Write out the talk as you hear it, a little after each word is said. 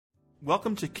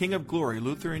Welcome to King of Glory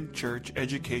Lutheran Church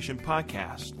Education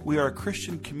Podcast. We are a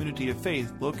Christian community of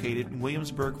faith located in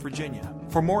Williamsburg, Virginia.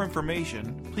 For more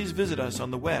information, please visit us on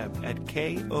the web at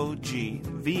kogva.org.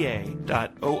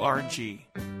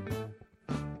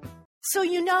 So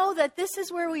you know that this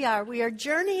is where we are. We are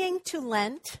journeying to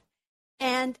Lent,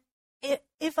 and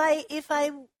if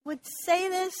I would say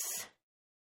this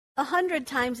 100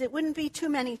 times, it wouldn't be too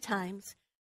many times.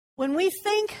 When we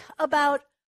think about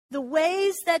the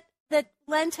ways that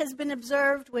Lent has been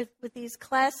observed with these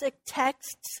classic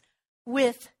texts,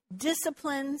 with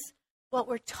disciplines, what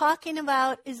we're talking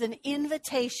about is an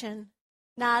invitation,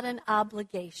 not an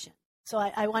obligation. So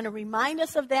I want to remind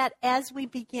us of that as we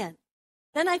begin.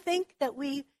 Then I think that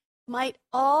we might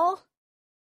all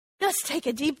just take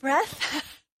a deep breath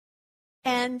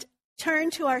and turn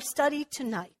to our study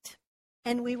tonight.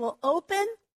 And we will open,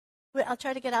 I'll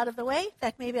try to get out of the way. In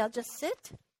fact, maybe I'll just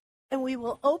sit. And we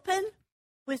will open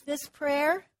with this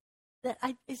prayer that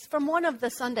is from one of the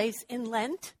Sundays in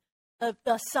Lent,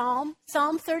 the Psalm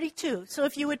 32. So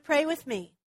if you would pray with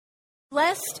me.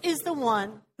 Blessed is the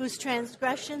one whose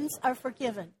transgressions are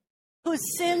forgiven, whose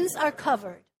sins are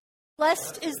covered.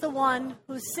 Blessed is the one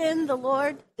whose sin the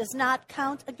Lord does not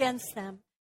count against them,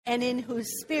 and in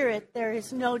whose spirit there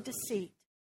is no deceit.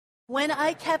 When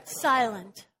I kept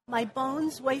silent, my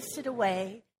bones wasted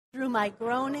away through my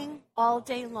groaning all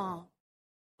day long.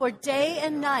 For day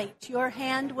and night your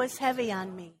hand was heavy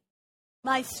on me.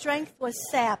 My strength was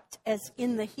sapped as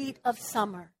in the heat of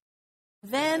summer.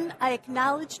 Then I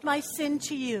acknowledged my sin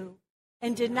to you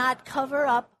and did not cover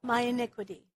up my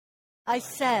iniquity. I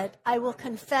said, I will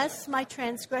confess my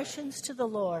transgressions to the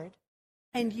Lord,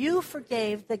 and you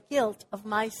forgave the guilt of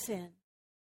my sin.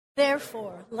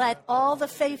 Therefore, let all the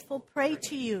faithful pray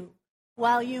to you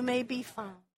while you may be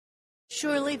found.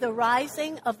 Surely the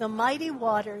rising of the mighty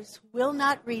waters will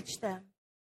not reach them.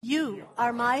 You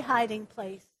are my hiding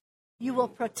place. You will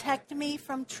protect me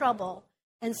from trouble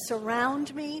and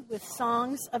surround me with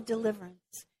songs of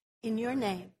deliverance. In your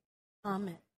name,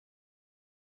 amen.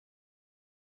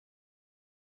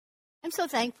 I'm so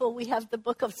thankful we have the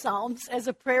book of Psalms as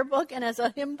a prayer book and as a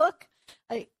hymn book.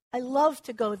 I love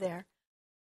to go there.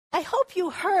 I hope you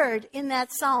heard in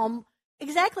that psalm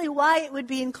exactly why it would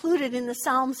be included in the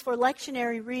Psalms for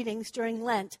lectionary readings during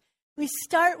Lent. We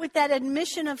start with that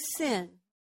admission of sin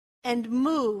and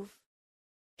move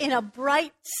in a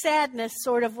bright sadness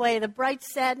sort of way, the bright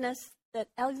sadness that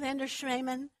Alexander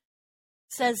Schmemann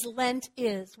says Lent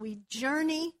is. We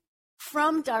journey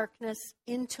from darkness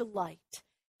into light.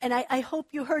 And I hope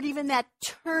you heard even that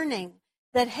turning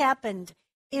that happened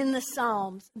in the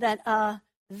Psalms, that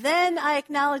then I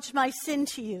acknowledged my sin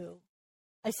to you.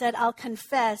 I said, I'll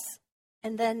confess,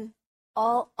 and then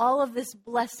all of this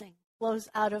blessing flows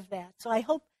out of that. So I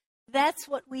hope that's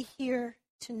what we hear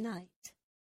tonight.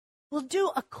 We'll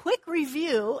do a quick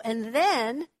review and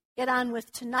then get on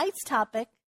with tonight's topic,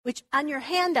 which on your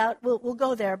handout, we'll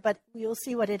go there, but you'll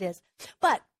see what it is.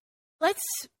 But let's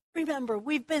remember,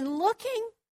 we've been looking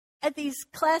at these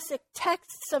classic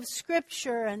texts of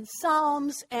Scripture and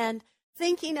Psalms and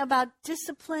thinking about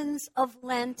disciplines of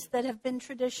Lent that have been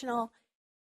traditional.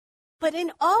 But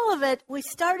in all of it, we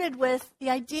started with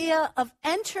the idea of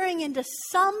entering into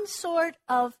some sort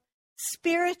of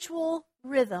spiritual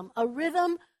rhythm, a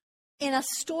rhythm in a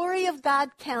story of God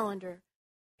calendar.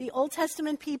 The Old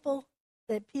Testament people,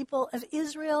 the people of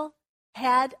Israel,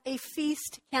 had a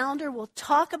feast calendar. We'll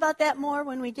talk about that more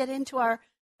when we get into our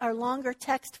longer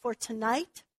text for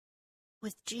tonight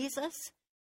with Jesus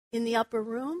in the upper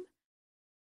room.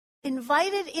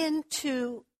 Invited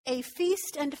into a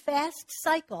feast and fast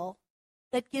cycle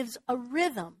that gives a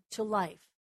rhythm to life,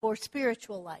 or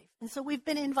spiritual life. And so we've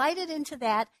been invited into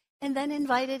that, and then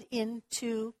invited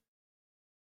into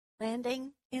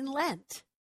landing in Lent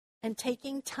and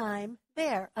taking time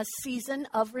there, a season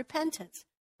of repentance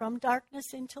from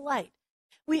darkness into light.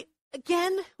 We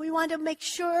want to make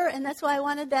sure, and that's why I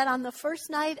wanted that on the first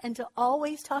night and to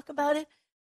always talk about it,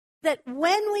 that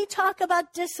when we talk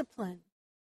about discipline,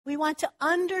 we want to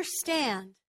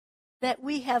understand that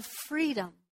we have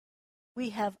freedom.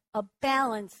 We have a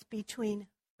balance between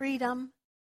freedom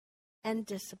and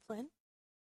discipline.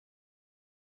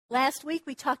 Last week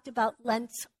we talked about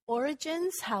Lent's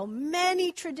origins, how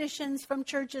many traditions from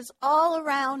churches all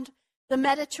around the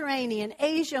Mediterranean,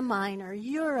 Asia Minor,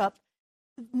 Europe,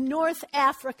 North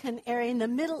African area, in the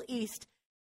Middle East,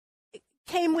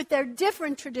 came with their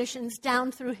different traditions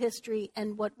down through history,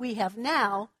 and what we have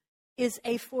now is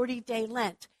a 40-day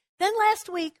Lent. Then last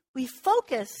week we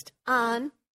focused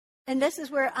on, and this is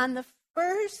where on the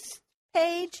first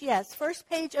page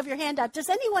of your handout. Does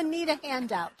anyone need a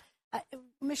handout?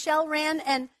 Michelle ran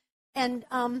and and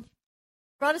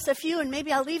brought us a few, and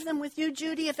maybe I'll leave them with you,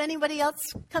 Judy. If anybody else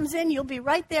comes in, you'll be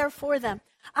right there for them.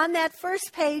 On that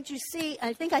first page, you see,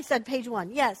 I think I said page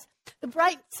 1, yes, the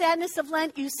bright sadness of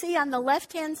Lent. You see on the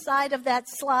left-hand side of that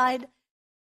slide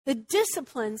the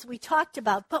disciplines we talked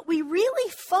about, but we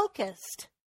really focused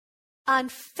on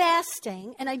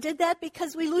fasting, and I did that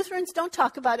because we Lutherans don't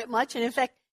talk about it much, and in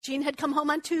fact, Jean had come home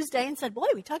on Tuesday and said, boy,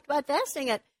 we talked about fasting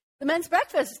at the men's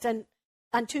breakfast and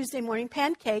on Tuesday morning,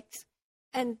 pancakes,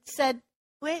 and said,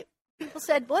 people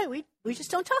said, boy, we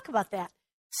just don't talk about that.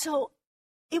 So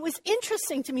it was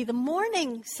interesting to me, the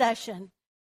morning session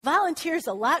volunteers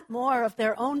a lot more of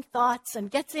their own thoughts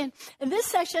and gets in. In this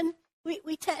session,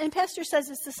 and Pastor says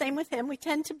it's the same with him, we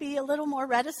tend to be a little more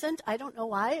reticent. I don't know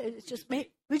why. It's just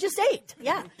we just ate,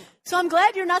 yeah. So I'm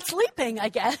glad you're not sleeping, I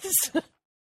guess.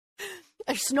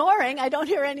 Or snoring. I don't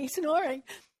hear any snoring.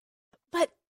 But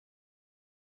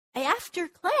after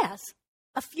class,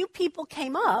 a few people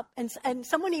came up, and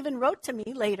someone even wrote to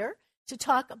me later to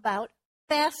talk about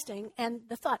fasting and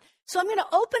the thought. So I'm going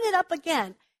to open it up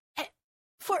again.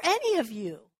 For any of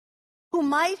you who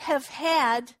might have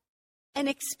had an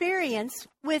experience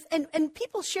with, and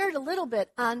people shared a little bit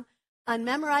on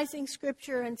memorizing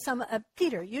Scripture, and some,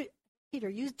 Peter,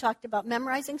 you talked about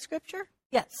memorizing Scripture?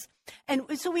 Yes. And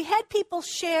so we had people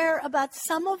share about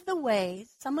some of the ways,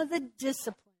 some of the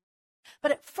disciplines.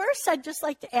 But at first, I'd just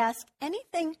like to ask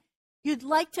anything you'd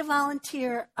like to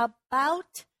volunteer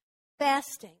about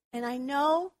fasting. And I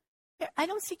know, I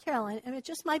don't see Carolyn, and it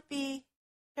just might be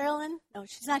Carolyn. No,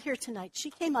 she's not here tonight.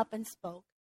 She came up and spoke.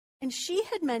 And she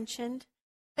had mentioned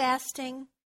fasting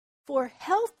for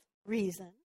health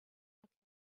reasons.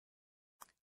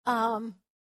 Bob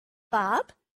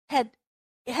had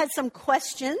some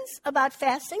questions about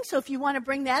fasting. So if you want to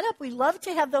bring that up, we love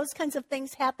to have those kinds of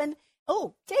things happen.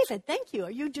 Oh, David, thank you.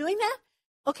 Are you doing that?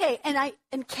 Okay,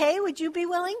 and Kay, would you be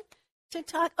willing to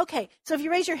talk? Okay, so if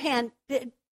you raise your hand,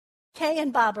 Kay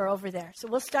and Bob are over there. So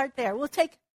we'll start there. We'll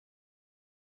take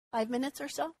 5 minutes or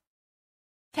so.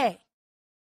 Kay.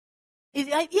 You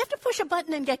have to push a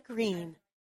button and get green.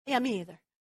 Yeah, me either.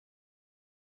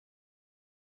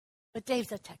 But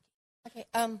Dave's a techie. Okay,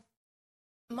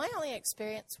 my only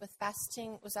experience with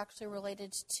fasting was actually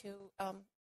related to a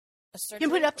surgery. You can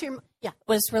put it up to your, yeah.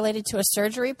 Was related to a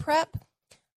surgery prep.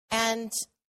 And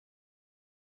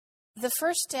the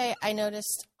first day I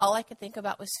noticed all I could think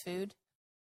about was food.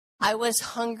 I was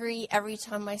hungry every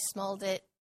time I smelled it.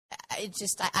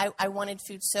 I wanted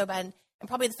food so bad. And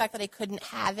probably the fact that I couldn't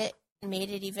have it made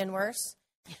it even worse.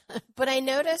 But I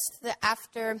noticed that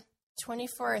after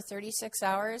 24 or 36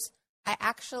 hours, I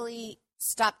actually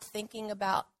stopped thinking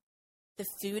about the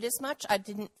food as much. I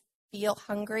didn't feel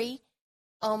hungry.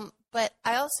 But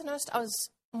I also noticed I was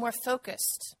more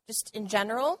focused, just in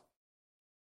general.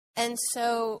 And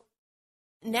so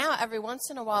now every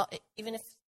once in a while, even if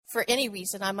for any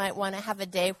reason I might want to have a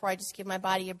day where I just give my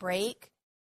body a break,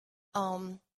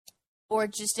 or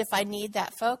just if I need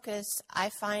that focus, I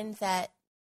find that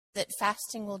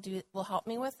fasting will help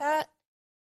me with that.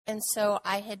 And so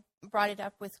I had brought it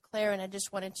up with Claire, and I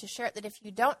just wanted to share it, that if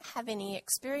you don't have any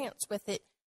experience with it,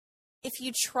 if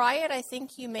you try it, I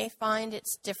think you may find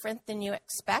it's different than you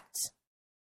expect.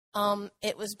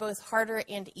 It was both harder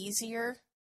and easier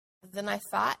than I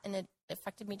thought, and it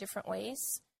affected me different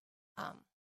ways.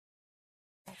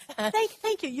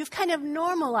 Thank you. You've kind of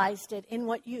normalized it in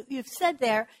what you've said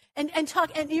there, and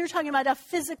you're talking about a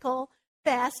physical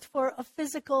fast for a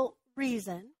physical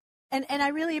reason, and I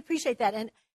really appreciate that.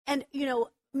 And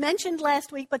mentioned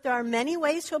last week, but there are many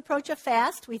ways to approach a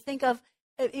fast. We think of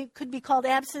it could be called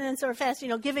abstinence or fast,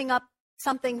 giving up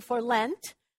something for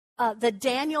Lent. The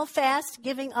Daniel fast,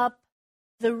 giving up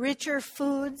the richer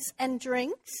foods and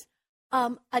drinks.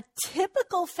 A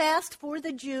typical fast for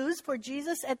the Jews, for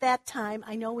Jesus at that time,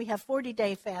 I know we have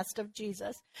 40-day fast of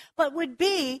Jesus, but would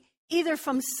be either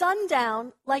from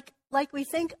sundown, like we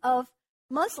think of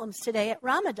Muslims today at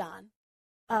Ramadan,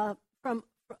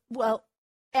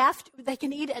 after they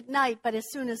can eat at night, but as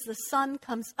soon as the sun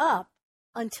comes up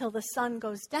until the sun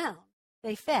goes down,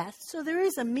 they fast. So there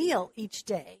is a meal each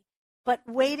day, but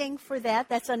waiting for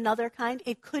that's another kind.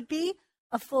 It could be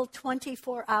a full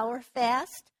 24-hour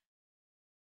fast.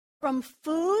 From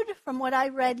food, from what I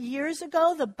read years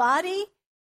ago,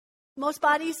 most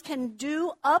bodies can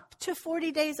do up to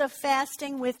 40 days of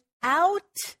fasting without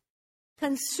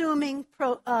consuming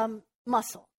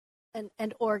muscle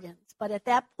and organs. But at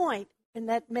that point, and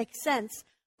that makes sense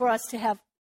for us to have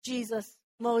Jesus,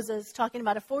 Moses, talking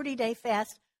about a 40-day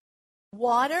fast.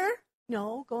 Water?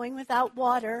 No, going without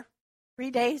water,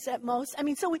 3 days at most.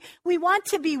 So we want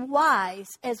to be wise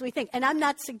as we think. And I'm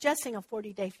not suggesting a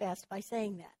 40-day fast by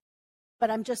saying that.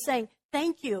 But I'm just saying,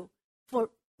 thank you for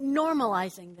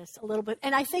normalizing this a little bit.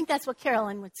 And I think that's what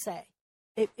Carolyn would say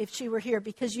if she were here,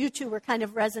 because you two were kind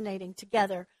of resonating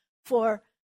together for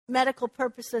medical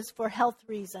purposes, for health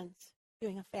reasons,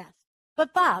 doing a fast.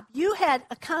 But Bob, you had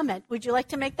a comment. Would you like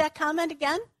to make that comment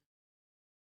again?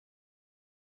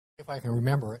 If I can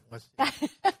remember it. Let's see.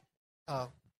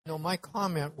 No, my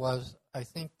comment was, I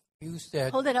think you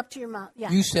said... Hold it up to your mouth. Yeah.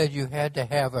 You said you had to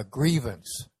have a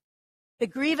grievance. The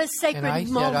grievous sacred moment.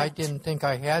 And I said I didn't think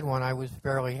I had one. I was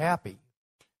fairly happy.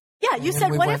 Yeah, you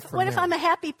said, what if I'm a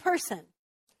happy person?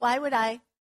 Why would I?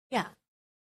 Yeah.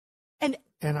 And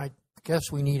I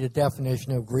guess we need a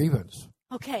definition of grievance.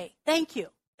 Okay, thank you.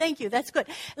 Thank you. That's good.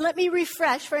 Let me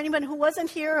refresh for anyone who wasn't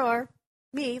here or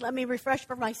me. Let me refresh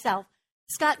for myself.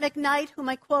 Scott McKnight, whom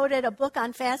I quoted, a book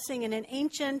on fasting in an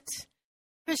ancient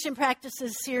Christian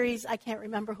practices series, I can't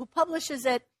remember who publishes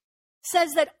it,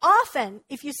 says that often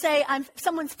if you say,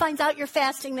 someone finds out you're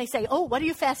fasting, they say, oh, what are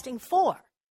you fasting for?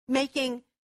 Making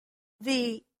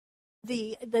the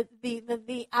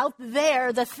out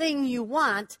there, the thing you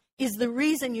want is the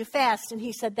reason you fast. And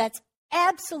he said that's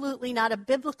absolutely not a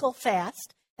biblical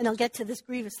fast. And I'll get to this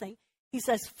grievous thing. He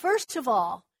says, first of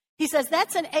all, he says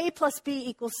that's an A plus B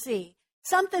equals C.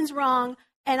 Something's wrong,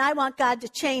 and I want God to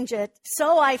change it,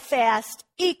 so I fast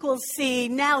equals C.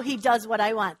 Now he does what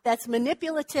I want. That's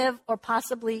manipulative or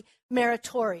possibly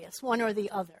meritorious, one or the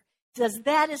other. He says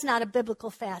that is not a biblical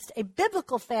fast. A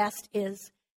biblical fast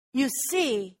is, you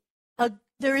see,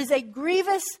 there is a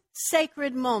grievous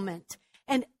sacred moment.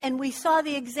 And we saw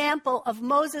the example of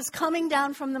Moses coming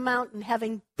down from the mountain,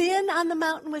 having been on the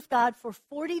mountain with God for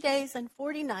 40 days and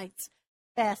 40 nights,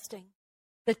 fasting.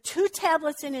 The 2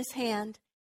 tablets in his hand,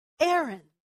 Aaron,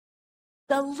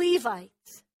 the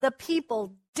Levites, the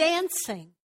people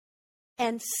dancing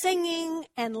and singing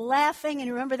and laughing.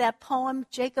 And remember that poem,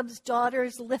 Jacob's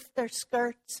daughters lift their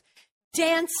skirts,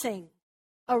 dancing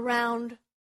around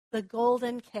the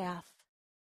golden calf.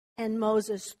 And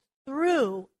Moses,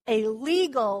 through a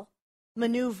legal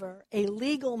maneuver, a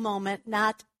legal moment,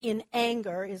 not in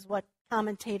anger, is what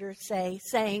commentators say,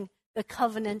 saying the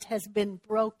covenant has been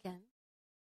broken.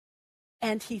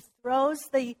 And he throws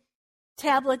the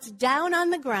tablets down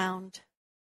on the ground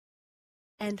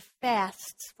and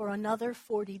fasts for another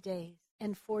 40 days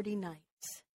and 40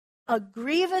 nights. A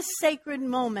grievous sacred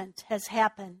moment has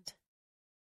happened.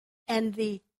 And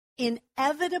the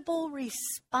inevitable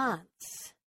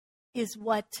response is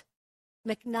what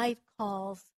McKnight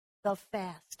calls the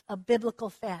fast, a biblical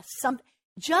fast.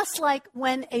 Just like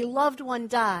when a loved one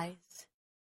dies,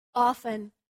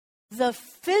 often the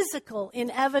physical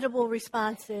inevitable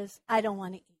response is, I don't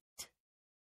want to eat.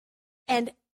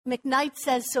 And McKnight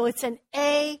says, so it's an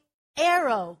A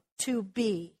arrow to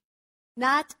B,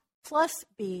 not plus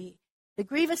B, the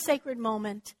grievous sacred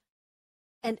moment.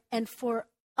 And for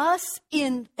us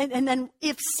and then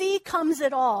if C comes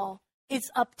at all, it's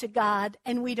up to God,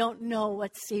 and we don't know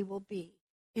what C will be,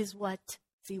 is what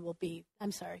C will be.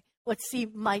 I'm sorry, what C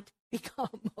might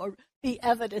become or be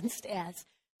evidenced as.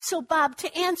 So, Bob,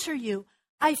 to answer you,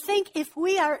 I think if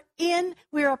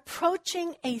we're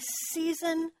approaching a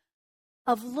season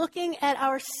of looking at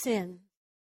our sin,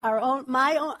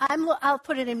 I'll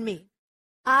put it in me.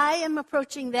 I am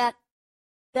approaching that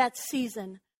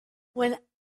season when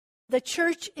the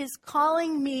church is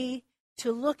calling me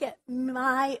to look at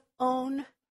my own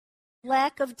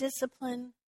lack of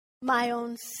discipline, my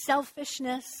own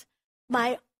selfishness,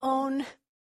 my own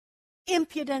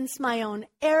impudence, my own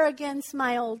arrogance,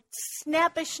 my own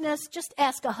snappishness. Just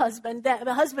ask a husband.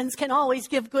 The husbands can always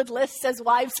give good lists, as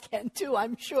wives can too,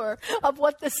 I'm sure, of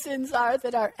what the sins are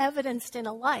that are evidenced in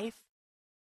a life.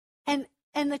 And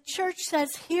the church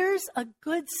says, here's a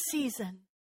good season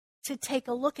to take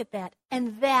a look at that.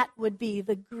 And that would be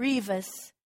the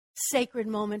grievous sacred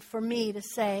moment for me to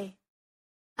say,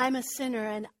 I'm a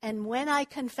sinner, and when I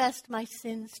confessed my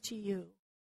sins to you,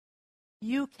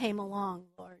 you came along,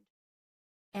 Lord,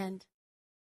 and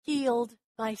healed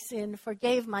my sin,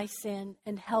 forgave my sin,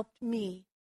 and helped me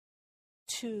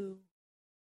to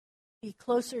be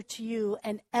closer to you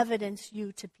and evidence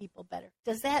you to people better.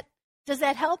 Does that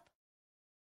help?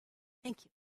 Thank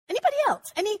you. Anybody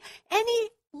else? Any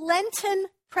Lenten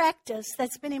practice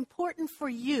that's been important for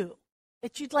you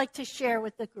that you'd like to share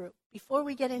with the group before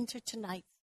we get into tonight's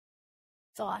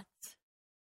thoughts?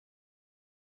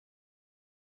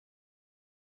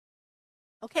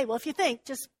 Okay, well, if you think,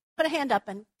 just put a hand up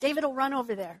and David will run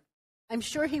over there. I'm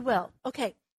sure he will.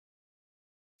 Okay.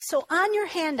 So on your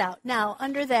handout now,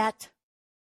 under that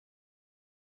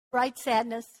bright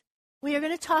sadness, we are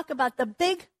going to talk about the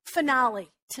big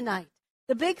finale tonight.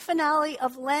 The big finale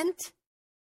of Lent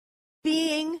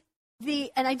being the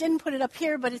and I didn't put it up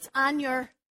here, but it's on your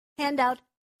handout,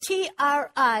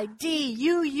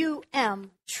 Triduum,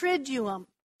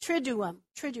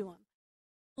 Triduum,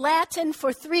 Latin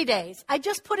for 3 days. I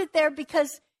just put it there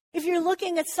because if you're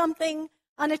looking at something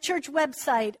on a church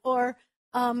website or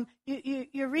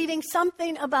you're reading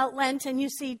something about Lent and you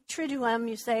see Triduum,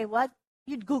 you say, what?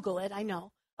 You'd Google it, I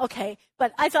know. Okay,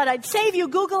 but I thought I'd save you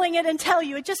Googling it and tell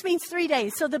you. It just means 3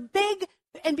 days. So the big,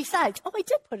 and besides, I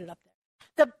did put it up there.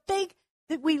 The big,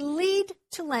 that we lead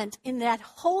to Lent in that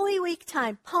Holy Week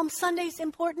time. Palm Sunday is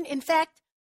important. In fact,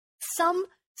 some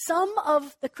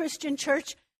of the Christian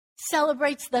church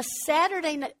celebrates the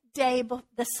Saturday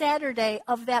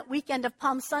of that weekend of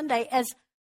Palm Sunday as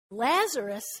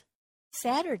Lazarus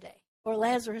Saturday, or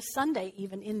Lazarus Sunday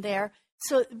even in there.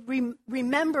 So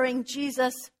remembering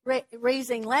Jesus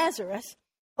raising Lazarus.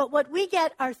 But what we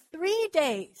get are 3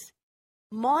 days.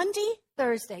 Maundy,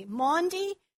 Thursday.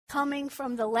 Maundy coming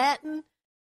from the Latin,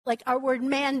 like our word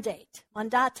mandate,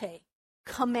 mandate,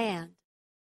 command.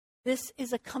 This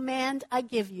is a command I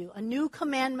give you, a new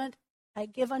commandment I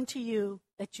give unto you,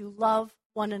 that you love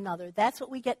one another. That's what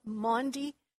we get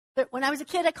Maundy. When I was a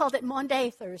kid, I called it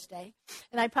Maundy Thursday,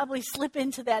 and I probably slip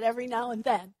into that every now and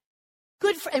then.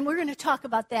 And we're going to talk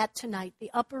about that tonight, the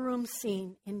upper room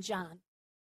scene in John.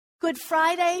 Good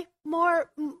Friday, more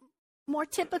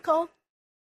typical.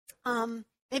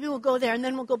 Maybe we'll go there and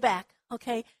then we'll go back.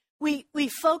 Okay, we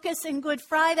focus in Good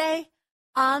Friday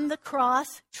on the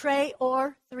cross, Trey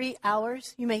or 3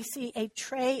 hours. You may see a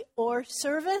Trey or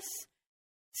service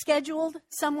scheduled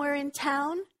somewhere in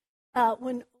town.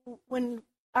 When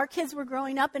our kids were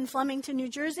growing up in Flemington, New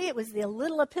Jersey, it was the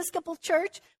little Episcopal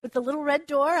church with the little red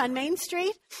door on Main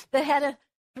Street that had a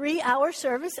 3-hour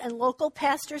service, and local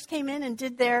pastors came in and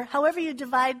did their, however you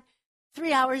divide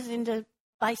 3 hours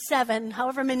by 7,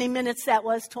 however many minutes that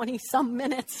was, 20-some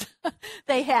minutes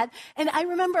they had. And I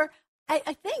remember, I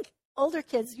think older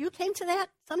kids, you came to that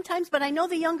sometimes, but I know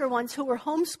the younger ones who were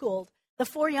homeschooled, the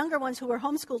 4 younger ones who were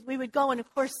homeschooled, we would go, and of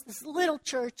course, this little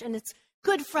church, and it's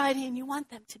Good Friday, and you want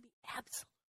them to be absolute.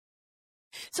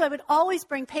 So I would always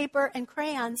bring paper and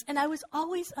crayons, and I was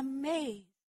always amazed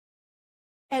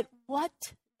at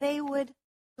what they would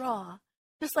draw.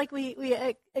 Just like we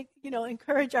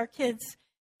encourage our kids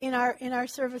in our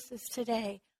services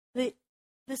today. The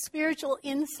spiritual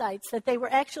insights that they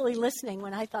were actually listening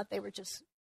when I thought they were just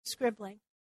scribbling.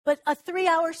 But a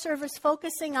 3-hour service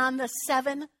focusing on the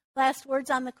 7 last words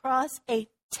on the cross, a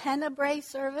tenebrae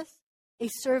service, a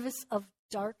service of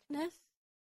darkness.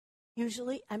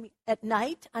 Usually, at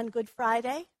night on Good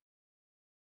Friday.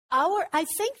 I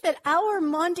think that our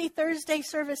Maundy Thursday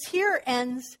service here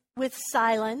ends with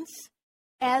silence,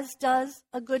 as does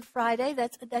a Good Friday.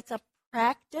 That's a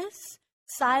practice.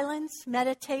 Silence,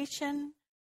 meditation,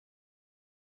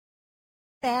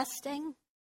 fasting.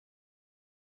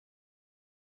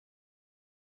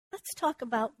 Let's talk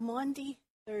about Maundy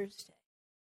Thursday.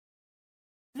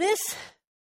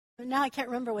 Now I can't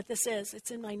remember what this is.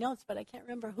 It's in my notes, but I can't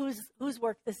remember whose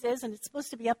work this is, and it's supposed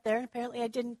to be up there, and apparently I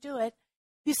didn't do it.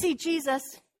 You see Jesus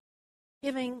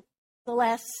giving the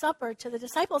Last Supper to the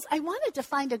disciples. I wanted to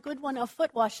find a good one of foot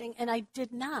washing, and I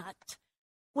did not.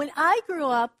 When I grew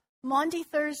up, Maundy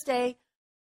Thursday,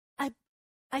 I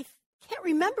can't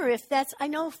remember if that's, I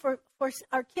know for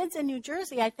our kids in New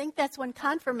Jersey, I think that's when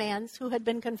confirmands who had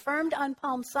been confirmed on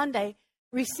Palm Sunday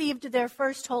received their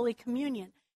first Holy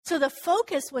Communion. So the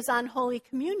focus was on Holy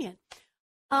Communion.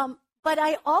 But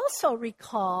I also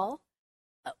recall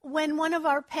when one of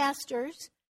our pastors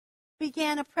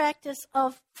began a practice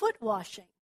of foot washing.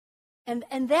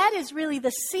 And that is really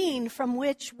the scene from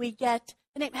which we get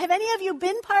the name. Have any of you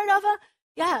been part of a?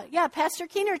 Yeah, Pastor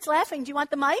Keener's laughing. Do you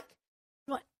want the mic?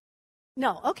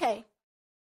 No, okay.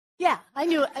 Yeah, I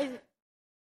knew.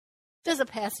 Does a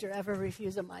pastor ever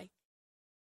refuse a mic?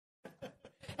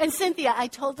 And Cynthia, I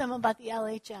told them about the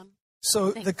LHM.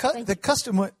 So the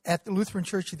custom at the Lutheran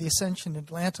Church of the Ascension in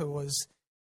Atlanta was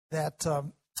that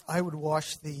I would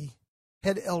wash the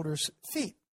head elder's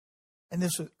feet. And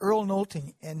this was Earl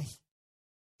Nolting, and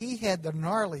he had the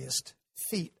gnarliest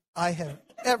feet I have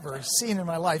ever seen in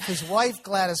my life. His wife,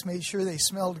 Gladys, made sure they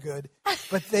smelled good,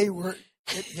 but they were,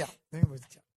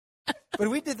 But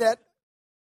we did that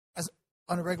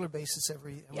on a regular basis it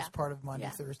was part of Maundy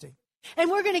Thursday.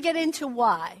 And we're going to get into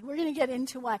why.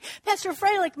 Pastor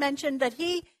Freilich mentioned that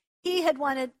he had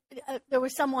wanted, there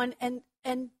was someone,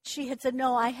 and she had said,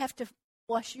 no, I have to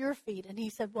wash your feet. And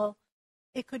he said, well,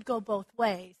 it could go both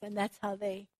ways. And that's how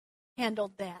they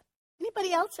handled that.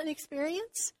 Anybody else an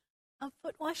experience of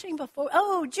foot washing before?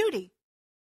 Oh, Judy.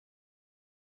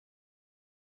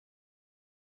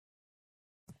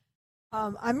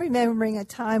 I'm remembering a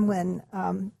time when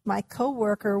my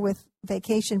coworker with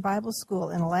Vacation Bible School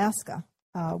in Alaska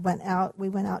went out. We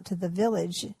went out to the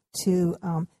village to,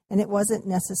 and it wasn't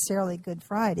necessarily Good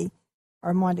Friday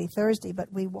or Maundy Thursday,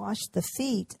 but we washed the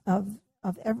feet of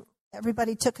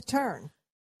everybody. Took a turn.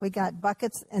 We got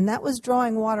buckets, and that was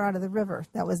drawing water out of the river.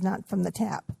 That was not from the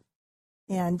tap.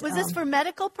 And was this for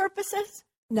medical purposes?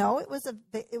 No, it was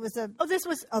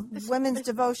a women's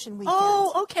devotion weekend.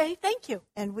 Oh, okay, thank you.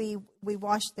 And we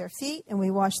washed their feet and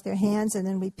we washed their hands, and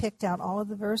then we picked out all of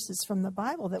the verses from the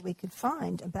Bible that we could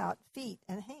find about feet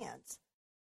and hands.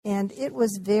 And it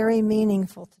was very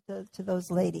meaningful to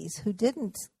those ladies who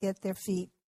didn't get their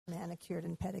feet manicured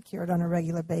and pedicured on a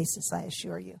regular basis, I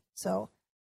assure you. So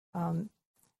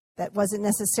that wasn't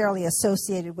necessarily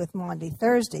associated with Maundy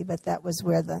Thursday, but that was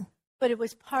where the it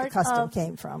was part the custom of,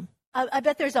 came from. I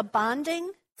bet there's a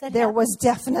bonding. There was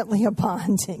definitely a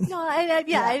bonding. No,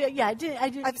 I did.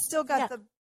 I've still got the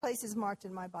places marked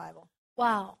in my Bible.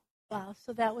 Wow.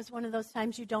 So that was one of those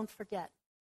times you don't forget.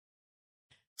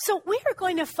 So we are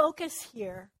going to focus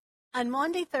here on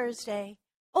Maundy Thursday.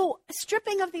 Oh,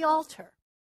 stripping of the altar.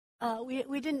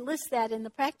 We didn't list that in the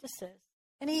practices.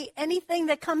 Anything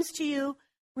that comes to you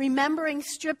remembering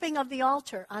stripping of the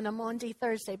altar on a Maundy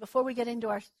Thursday before we get into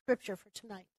our scripture for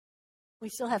tonight? We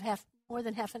still have more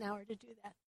than half an hour to do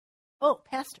that. Oh,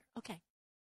 Pastor. Okay.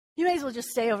 You may as well just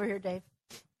stay over here, Dave.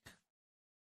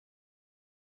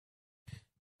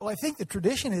 Well, I think the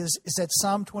tradition is that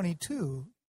Psalm 22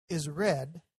 is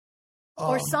read.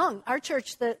 Or sung. Our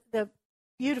church, the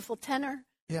beautiful tenor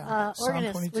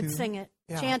organist would sing it,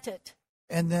 chant it.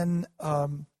 And then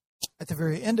at the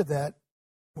very end of that,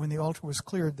 when the altar was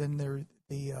cleared, then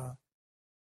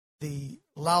the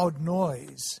loud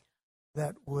noise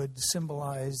that would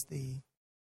symbolize the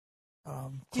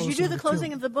Did you do the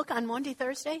closing of the book on Maundy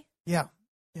Thursday? Yeah.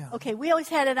 Okay, we always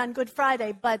had it on Good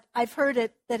Friday, but I've heard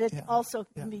that it also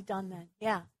can be done then.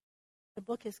 Yeah, the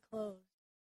book is closed.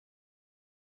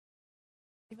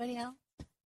 Anybody else?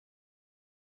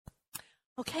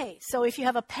 Okay, so if you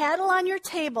have a paddle on your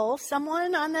table,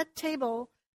 someone on that table,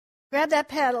 grab that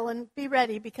paddle and be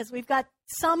ready, because we've got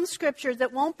some scripture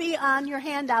that won't be on your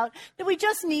handout that we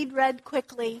just need read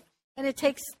quickly. And it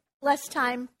takes less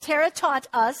time. Tara taught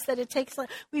us that it takes.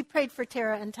 We prayed for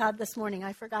Tara and Todd this morning.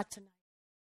 I forgot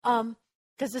tonight,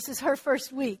 because this is her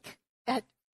first week at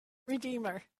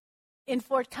Redeemer in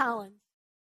Fort Collins.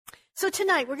 So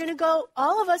tonight we're going to go.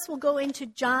 All of us will go into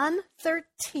John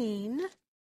 13.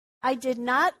 I did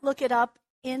not look it up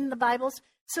in the Bibles.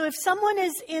 So if someone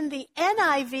is in the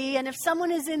NIV and if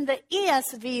someone is in the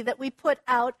ESV that we put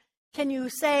out, can you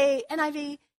say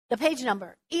NIV? The page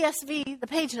number. ESV, the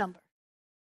page number.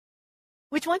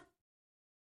 Which one?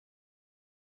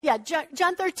 Yeah,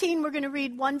 John 13, we're going to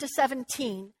read 1 to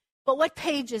 17. But what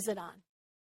page is it on?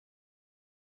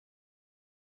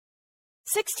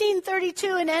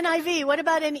 1632 in NIV. What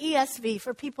about in ESV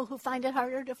for people who find it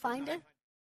harder to find it?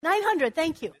 900,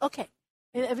 thank you. Okay.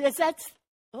 Is that,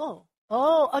 the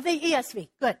ESV.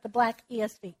 Good, the black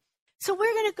ESV. So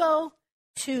we're going to go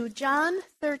to John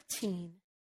 13.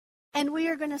 And we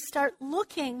are going to start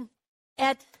looking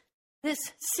at this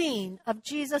scene of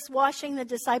Jesus washing the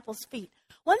disciples' feet.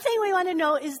 One thing we want to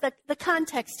know is the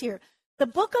context here. The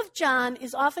book of John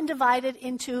is often divided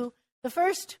into the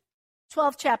first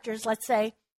 12 chapters, let's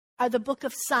say, are the book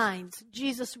of signs.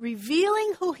 Jesus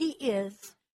revealing who he is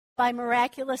by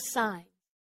miraculous signs.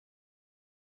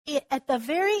 At the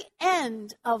very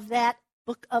end of that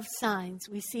book of signs,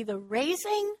 we see the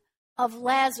raising of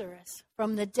Lazarus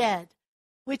from the dead,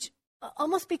 which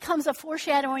almost becomes a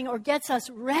foreshadowing or gets us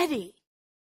ready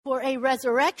for a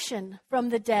resurrection from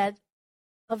the dead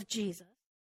of Jesus.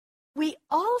 We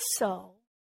also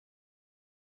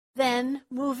then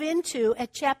move into,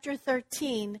 at chapter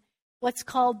 13, what's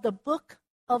called the Book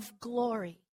of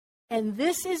Glory. And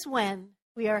this is when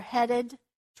we are headed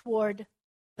toward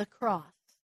the cross.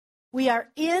 We are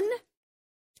in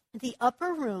the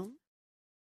upper room,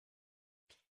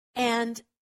 and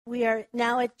we are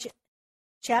now at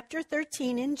chapter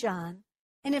 13 in John.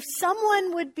 And if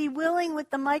someone would be willing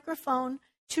with the microphone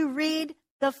to read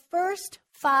the first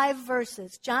 5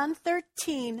 verses, John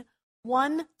 13,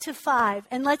 1 to 5,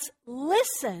 and let's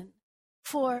listen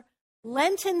for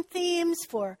Lenten themes,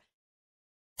 for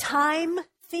time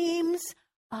themes.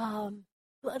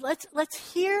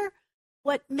 Let's hear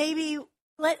what maybe,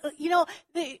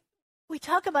 we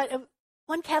talk about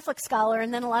one Catholic scholar,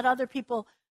 and then a lot of other people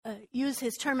use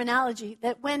his terminology,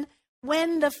 that when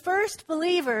the first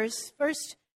believers,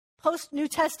 first post-New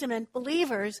Testament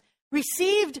believers,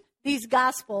 received these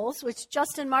Gospels, which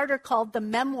Justin Martyr called the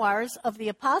memoirs of the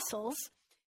apostles,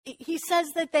 he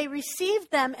says that they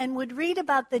received them and would read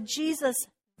about the Jesus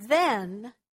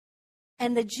then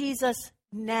and the Jesus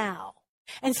now.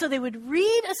 And so they would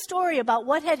read a story about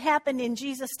what had happened in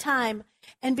Jesus' time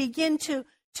and begin to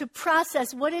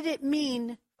process what did it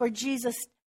mean for Jesus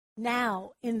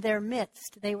now in their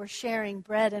midst. They were sharing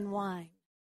bread and wine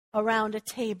around a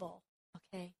table.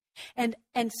 Okay. And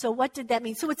so what did that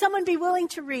mean? So would someone be willing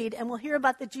to read, and we'll hear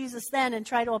about the Jesus then and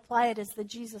try to apply it as the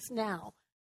Jesus now?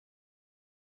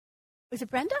 Was it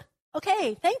Brenda?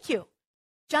 Okay, thank you.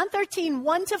 John 13,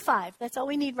 1-5. That's all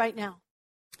we need right now.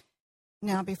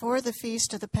 Now before the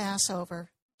feast of the Passover,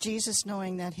 Jesus,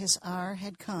 knowing that his hour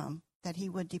had come, that he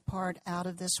would depart out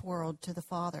of this world to the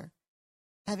Father,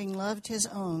 having loved his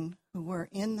own who were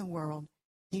in the world,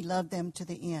 he loved them to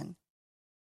the end.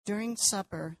 During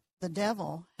supper, the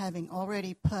devil, having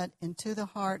already put into the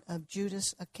heart of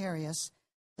Judas Iscariot,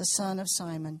 the son of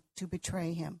Simon, to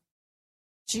betray him,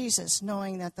 Jesus,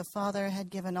 knowing that the Father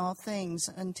had given all things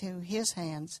unto his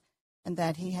hands, and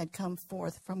that he had come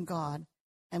forth from God,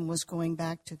 and was going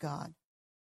back to God,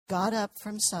 got up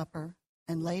from supper,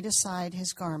 and laid aside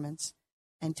his garments,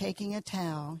 and taking a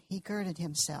towel, he girded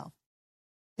himself.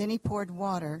 Then he poured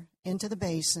water into the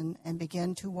basin, and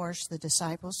began to wash the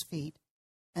disciples' feet,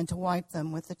 and to wipe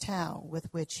them with the towel with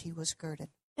which he was girded.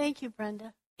 Thank you,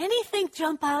 Brenda. Anything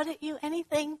jump out at you?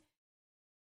 Anything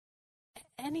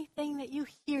that you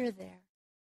hear there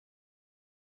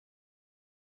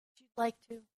you'd like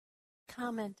to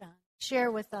comment on,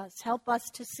 share with us, help us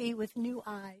to see with new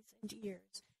eyes and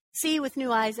ears. See with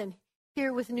new eyes and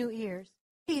hear with new ears.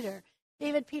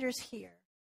 David Peters here.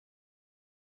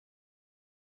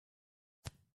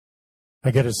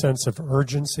 I get a sense of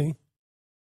urgency.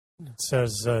 It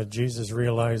says Jesus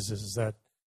realizes that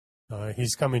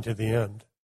he's coming to the end,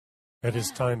 that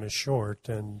his time is short,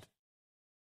 and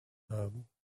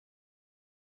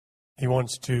he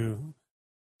wants to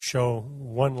show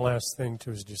one last thing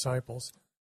to his disciples.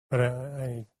 But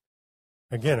I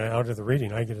again, out of the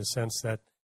reading, I get a sense that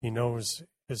he knows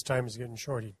his time is getting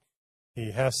short.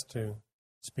 He has to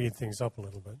speed things up a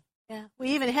little bit. Yeah, we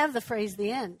even have the phrase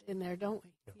 "the end" in there, don't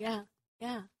we? Yeah.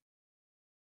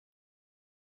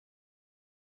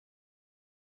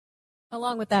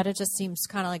 Along with that, it just seems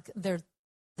kind of like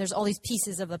there's all these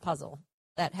pieces of the puzzle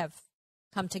that have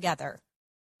come together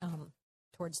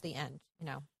towards the end.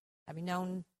 Having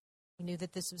known, he knew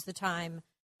that this was the time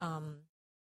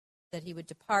that he would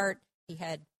depart. He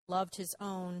had loved his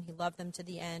own. He loved them to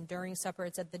the end. During supper,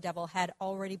 it said the devil had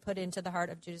already put into the heart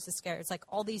of Judas Iscariot. It's like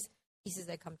all these pieces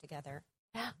that come together.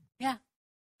 Yeah.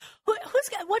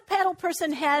 What paddle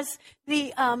person has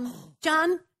the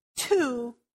John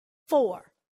 2:4?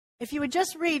 If you would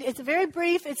just read, it's very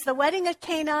brief. It's the wedding at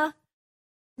Cana.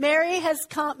 Mary has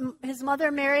come, his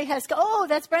mother Mary has come, oh,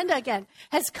 that's Brenda again,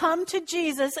 has come to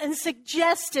Jesus and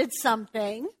suggested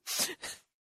something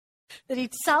that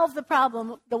he'd solve the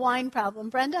problem, the wine problem.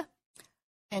 Brenda?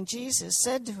 And Jesus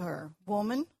said to her,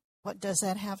 "Woman, what does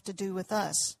that have to do with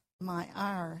us? My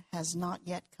hour has not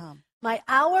yet come." My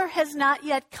hour has not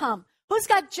yet come. Who's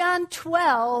got John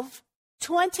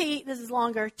 12:20, this is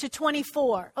longer, to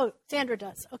 24? Oh, Sandra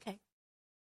does. Okay.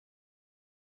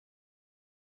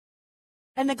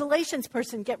 And the Galatians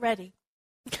person, get ready.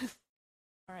 All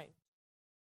right.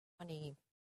 20.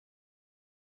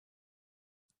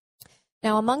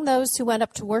 Now among those who went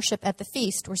up to worship at the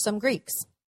feast were some Greeks.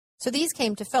 So these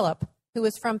came to Philip, who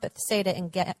was from Bethsaida in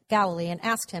Galilee, and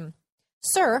asked him,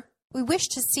 "Sir, we wish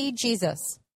to see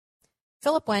Jesus."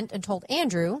 Philip went and told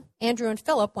Andrew. Andrew and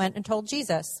Philip went and told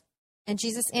Jesus. And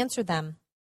Jesus answered them,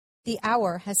 "The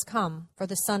hour has come for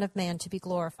the Son of Man to be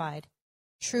glorified.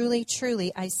 Truly,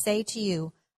 truly, I say to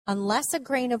you, unless a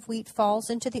grain of wheat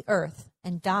falls into the earth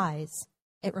and dies,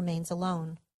 it remains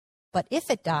alone. But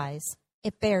if it dies,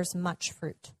 it bears much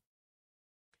fruit."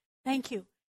 Thank you.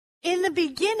 In the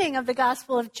beginning of the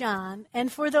Gospel of John,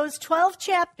 and for those 12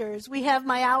 chapters, we have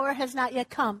 "my hour has not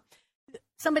yet come."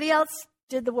 Somebody else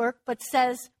did the work, but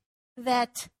says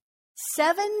that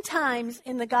 7 times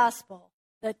in the Gospel,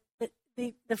 that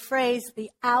the phrase, the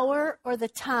hour or the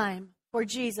time for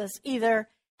Jesus, either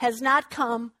has not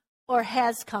come or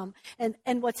has come.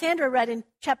 And what Sandra read in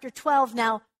chapter 12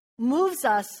 now moves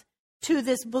us to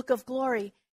this book of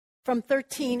glory from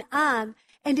 13 on.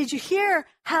 And did you hear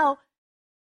how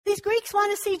these Greeks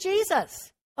want to see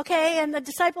Jesus? Okay, and the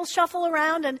disciples shuffle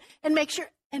around and make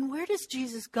sure. And where does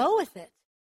Jesus go with it?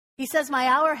 He says, "My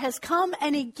hour has come,"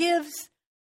 and he gives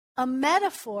a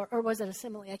metaphor, or was it a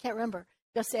simile? I can't remember.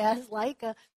 Just as like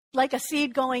a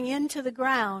seed going into the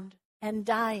ground and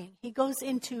dying. He goes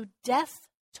into death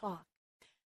talk.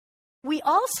 We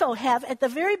also have, at the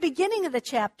very beginning of the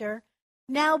chapter,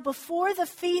 now before the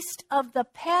feast of the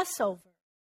Passover,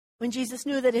 when Jesus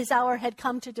knew that his hour had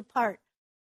come to depart.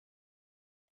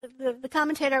 The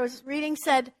commentator I was reading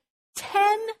said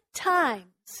 10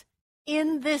 times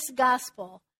in this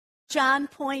gospel, John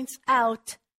points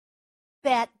out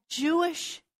that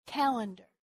Jewish calendar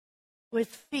with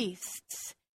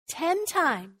feasts. 10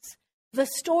 times the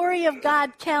story of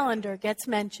God calendar gets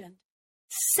mentioned.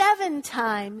 7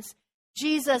 times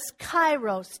Jesus'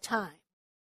 Kairos time,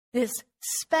 this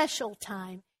special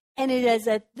time. And it is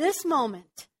at this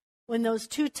moment when those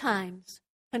 2 times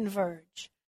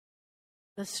converge.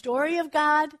 The story of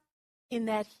God in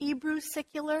that Hebrew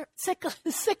circular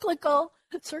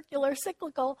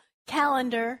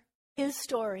calendar, his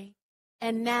story.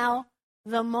 And now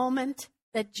the moment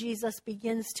that Jesus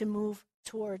begins to move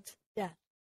towards death.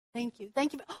 Thank you.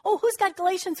 Thank you. Oh, who's got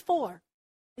Galatians 4?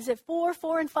 Is it 4,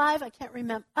 4, and 5? I can't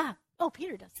remember.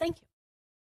 Peter does. Thank you.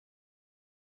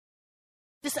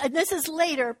 This is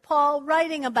later, Paul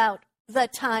writing about the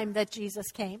time that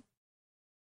Jesus came.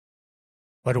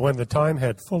 But when the time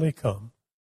had fully come,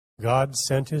 God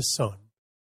sent his Son,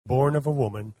 born of a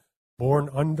woman, born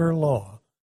under law,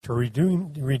 to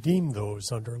redeem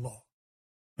those under law,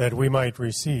 that we might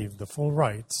receive the full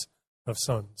rights of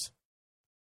sons.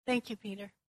 Thank you,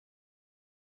 Peter.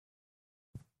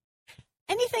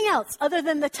 Anything else other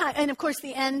than the time? And of course,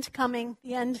 the end coming.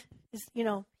 The end is, he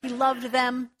loved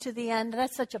them to the end.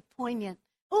 That's such a poignant.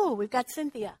 Oh, we've got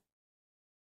Cynthia.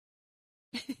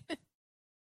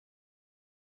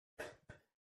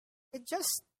 It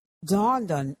just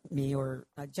dawned on me, or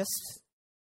just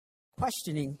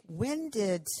questioning, when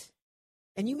did,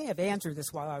 and you may have answered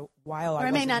this while I wasn't here.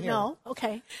 I may not know.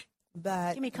 Okay.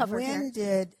 But give me cover when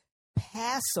did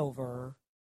Passover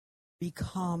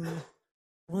become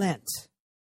Lent?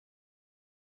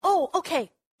 Oh,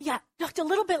 okay. Yeah, talked a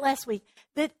little bit last week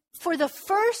that for the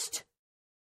first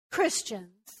Christians,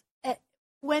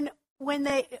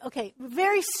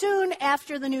 very soon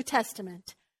after the New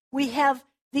Testament, we have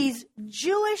these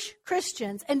Jewish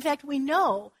Christians. In fact, we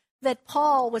know that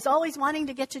Paul was always wanting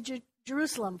to get to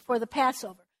Jerusalem for the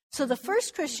Passover. So the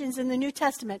first Christians in the New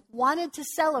Testament wanted to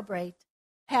celebrate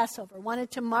Passover,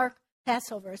 wanted to mark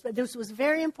Passover. But this was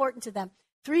very important to them.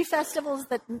 3 festivals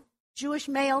that Jewish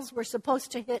males were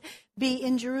supposed to be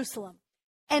in Jerusalem.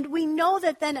 And we know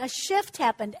that then a shift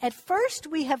happened. At first,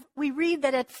 we read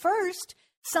that at first,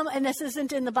 and this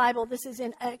isn't in the Bible, this is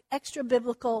in extra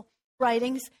biblical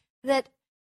writings, that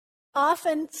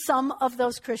often some of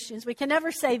those Christians, we can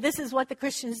never say this is what the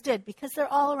Christians did because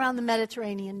they're all around the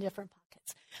Mediterranean, different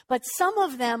pockets. But some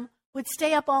of them would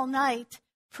stay up all night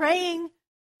praying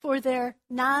for their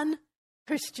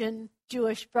non-Christian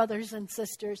Jewish brothers and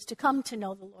sisters to come to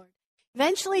know the Lord.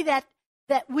 Eventually, that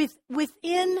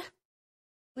within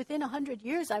 100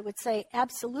 years, I would say,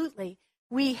 absolutely,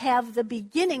 we have the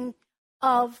beginning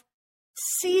of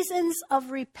seasons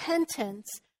of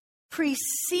repentance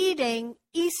preceding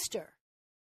Easter.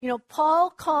 Paul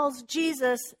calls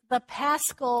Jesus the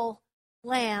Paschal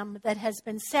Lamb that has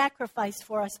been sacrificed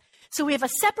for us. So we have a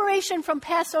separation from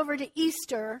Passover to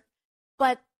Easter,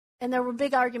 and there were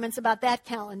big arguments about that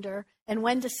calendar and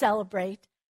when to celebrate,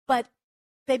 but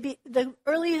the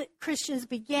early Christians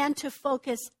began to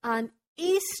focus on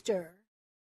Easter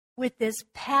with this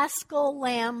Paschal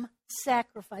Lamb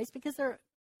sacrifice because they're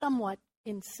somewhat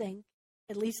in sync,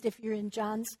 at least if you're in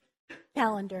John's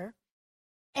calendar.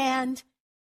 And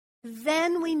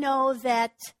then we know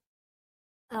that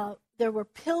there were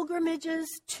pilgrimages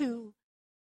to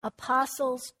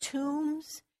apostles'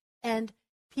 tombs, and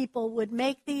people would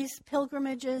make these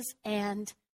pilgrimages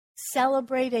and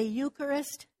celebrate a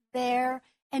Eucharist there.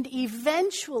 And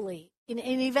eventually,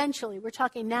 we're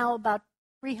talking now about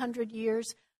 300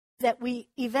 years, that we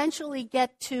eventually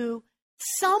get to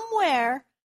somewhere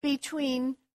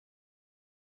between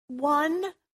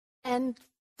 1 and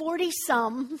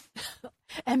 40-some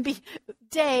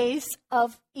days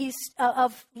of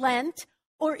Lent,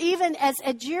 or even as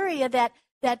Egeria, that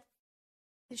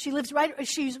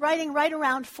she's writing right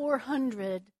around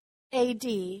 400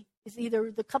 A.D. Is either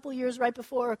the couple years right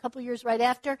before or a couple years right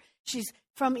after. She's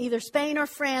from either Spain or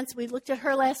France. We looked at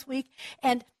her last week,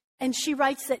 and she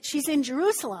writes that she's in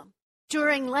Jerusalem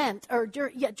during Lent,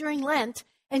 during Lent,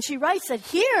 and she writes that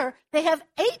here they have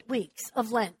 8 weeks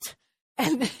of Lent,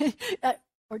 and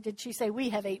or did she say we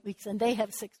have 8 weeks and they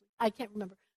have 6 weeks? I can't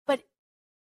remember, but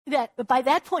by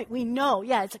that point we know,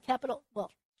 it's a capital.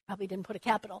 Well, probably didn't put a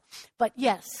capital, but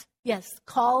yes,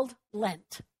 called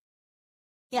Lent.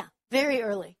 Yeah, very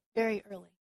early. Very early.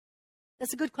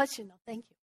 That's a good question, though. Thank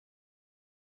you.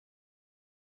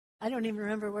 I don't even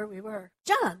remember where we were.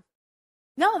 John.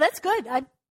 No, that's good.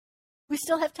 We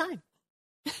still have time.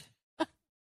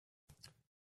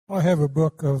 I have a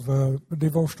book of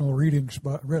devotional readings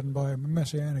written by a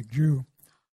Messianic Jew,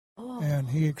 and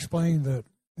he explained that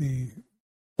the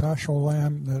paschal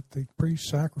lamb that the priests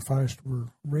sacrificed were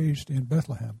raised in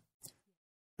Bethlehem.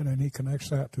 And then he connects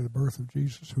that to the birth of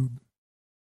Jesus, who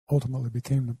ultimately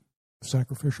became the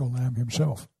sacrificial lamb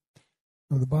himself.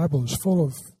 So the Bible is full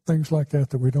of things like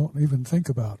that we don't even think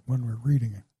about when we're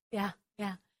reading it. Yeah,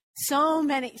 yeah. So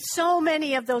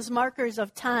many of those markers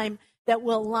of time that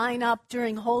will line up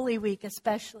during Holy Week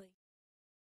especially.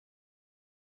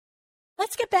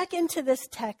 Let's get back into this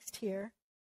text here.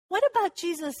 What about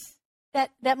Jesus,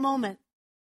 that moment,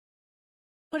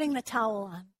 putting the towel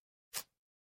on?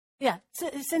 Yeah,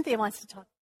 Cynthia wants to talk.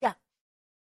 Yeah.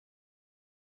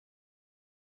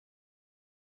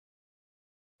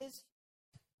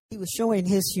 He was showing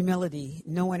his humility.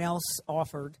 No one else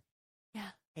offered. Yeah.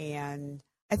 And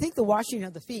I think the washing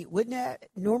of the feet, wouldn't that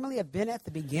normally have been at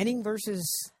the beginning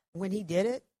versus when he did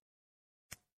it?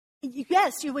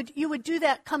 Yes, you would do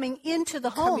that coming into the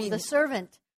home. The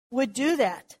servant would do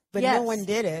that. But no one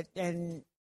did it, and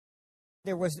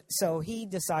so he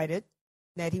decided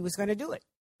that he was going to do it.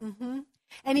 Mm-hmm.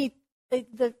 And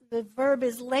the verb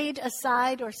is laid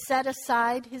aside or set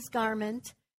aside his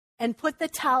garment and put the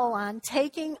towel on,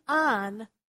 taking on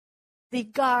the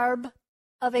garb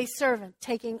of a servant,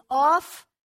 taking off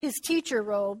his teacher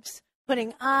robes,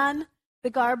 putting on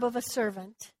the garb of a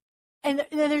servant. And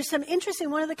there's some interesting,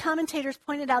 one of the commentators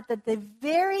pointed out that the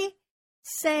very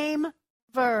same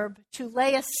verb, to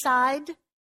lay aside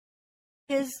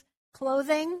his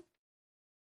clothing,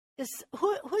 is,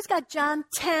 who's got John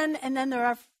 10, and then there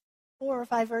are 4 or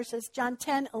 5 verses, John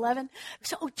 10, 11.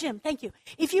 So, Jim, thank you.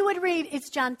 If you would read,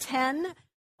 it's John 10,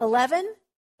 11,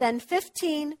 then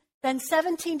 15, then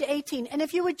 17 to 18. And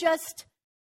if you would just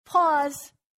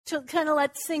pause to kind of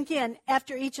let sink in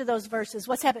after each of those verses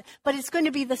what's happened. But it's going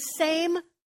to be the same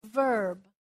verb,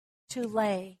 to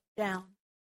lay down.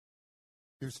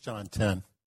 Here's John 10.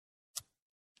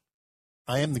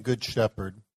 I am the good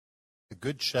shepherd. The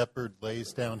good shepherd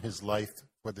lays down his life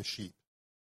for the sheep.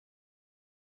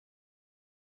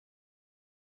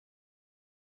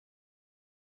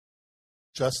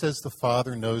 Just as the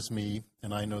Father knows me,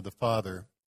 and I know the Father,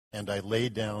 and I lay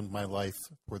down my life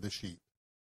for the sheep.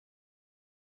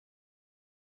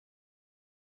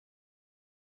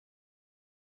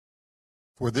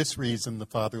 For this reason the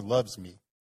Father loves me,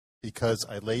 because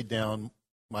I lay down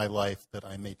my life that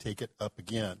I may take it up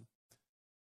again.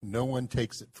 No one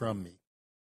takes it from me,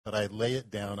 but I lay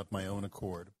it down of my own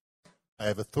accord. I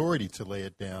have authority to lay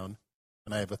it down,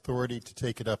 and I have authority to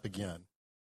take it up again.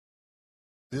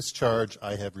 This charge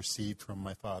I have received from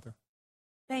my Father.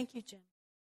 Thank you, Jim.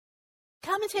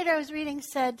 Commentator I was reading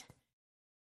said,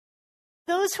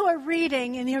 those who are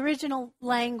reading in the original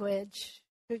language,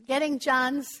 who are getting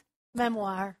John's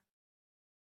memoir,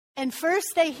 and first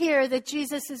they hear that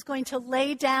Jesus is going to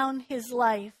lay down his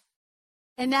life.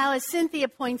 And now, as Cynthia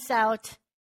points out,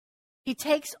 he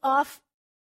takes off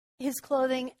his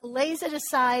clothing, lays it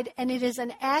aside, and it is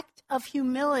an act of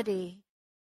humility,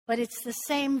 but it's the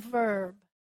same verb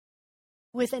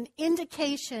with an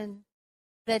indication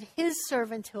that his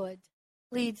servanthood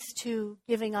leads to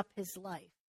giving up his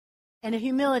life. And a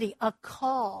humility, a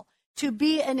call to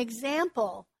be an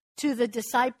example to the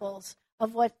disciples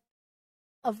of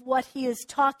what he is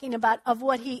talking about, of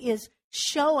what he is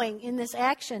showing in this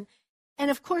action.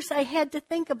 And of course, I had to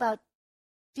think about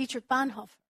Dietrich Bonhoeffer.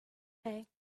 Okay,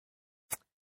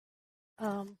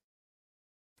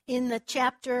 in the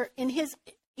chapter, he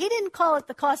didn't call it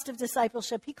the cost of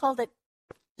discipleship. He called it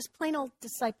just plain old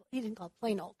disciple. He didn't call it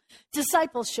plain old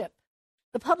discipleship.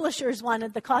 The publishers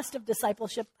wanted the cost of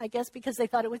discipleship, I guess, because they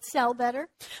thought it would sell better.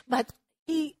 But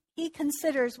he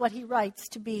considers what he writes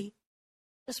to be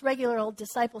just regular old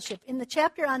discipleship. In the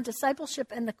chapter on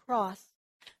discipleship and the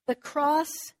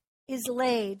cross is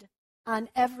laid on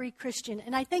every Christian.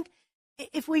 And I think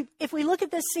if we look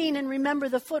at this scene and remember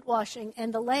the foot washing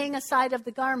and the laying aside of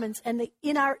the garments and the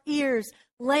in our ears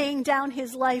laying down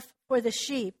his life for the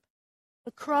sheep,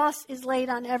 the cross is laid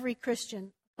on every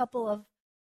Christian. A couple of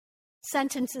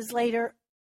sentences later,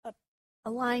 a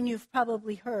line you've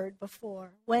probably heard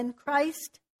before. When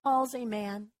Christ calls a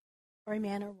man or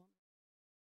woman,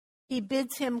 he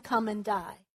bids him come and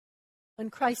die. When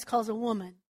Christ calls a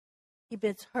woman, he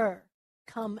bids her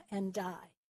come and die.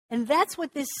 And that's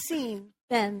what this scene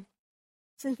then,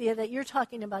 Cynthia, that you're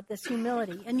talking about, this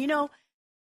humility. And you know,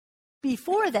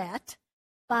 before that,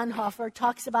 Bonhoeffer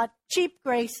talks about cheap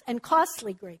grace and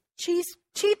costly grace.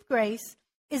 Cheap grace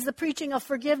is the preaching of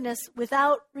forgiveness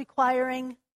without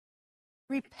requiring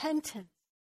repentance.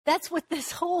 That's what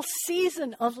this whole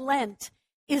season of Lent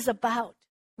is about,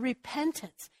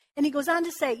 repentance. And he goes on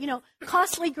to say,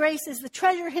 costly grace is the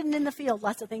treasure hidden in the field,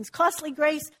 lots of things. Costly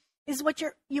grace is what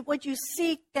you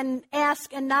seek and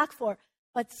ask and knock for.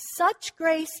 But such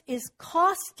grace is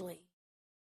costly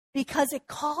because it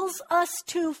calls us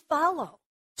to follow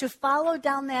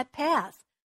down that path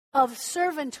of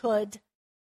servanthood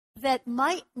that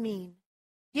might mean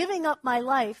giving up my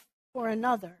life for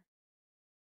another.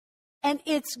 And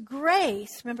it's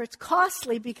grace, remember, it's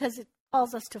costly because it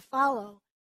calls us to follow.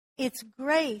 It's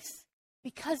grace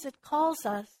because it calls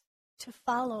us to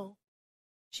follow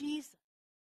Jesus.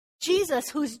 Jesus,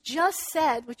 who's just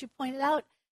said, what you pointed out,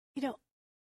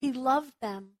 he loved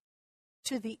them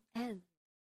to the end.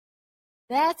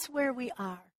 That's where we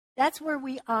are. That's where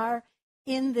we are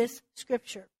in this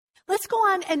scripture. Let's go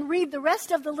on and read the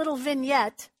rest of the little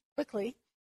vignette quickly.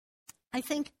 I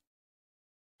think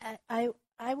I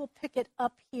will pick it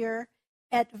up here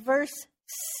at verse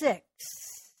 6.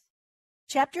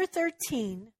 Chapter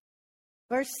 13,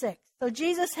 verse 6. So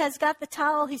Jesus has got the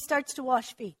towel. He starts to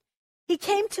wash feet. He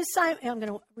came to Simon. I'm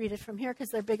going to read it from here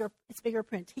because it's bigger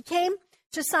print. He came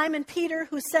to Simon Peter,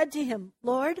 who said to him,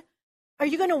 "Lord, are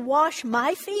you going to wash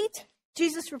my feet?"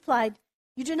 Jesus replied,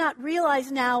 "You do not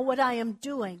realize now what I am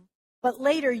doing, but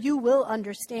later you will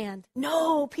understand."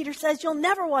 "No," Peter says, "you'll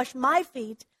never wash my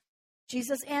feet."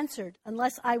 Jesus answered,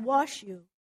 "Unless I wash you,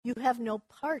 you have no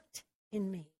part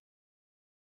in me."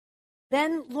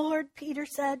 "Then, Lord," Peter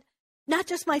said, "not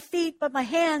just my feet, but my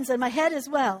hands and my head as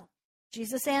well."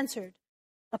 Jesus answered,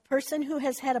 "A person who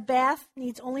has had a bath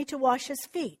needs only to wash his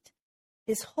feet.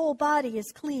 His whole body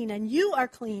is clean, and you are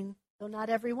clean, though not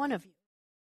every one of you."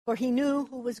 For he knew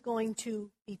who was going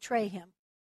to betray him.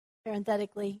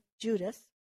 Parenthetically, Judas.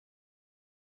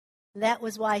 That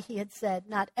was why he had said,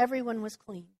 not everyone was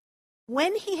clean.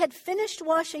 When he had finished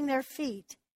washing their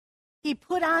feet, he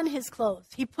put on his clothes.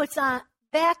 He puts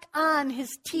back on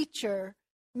his teacher,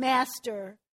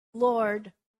 master,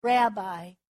 Lord,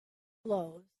 rabbi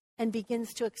clothes, and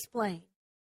begins to explain.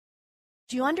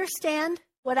 "Do you understand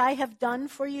what I have done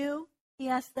for you?" he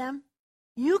asked them.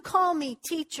 "You call me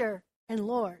teacher and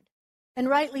Lord, and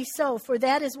rightly so, for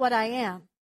that is what I am.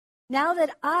 Now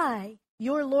that I,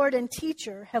 your Lord and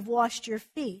teacher, have washed your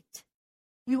feet,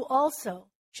 you also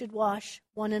should wash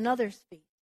one another's feet.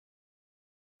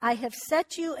 I have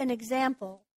set you an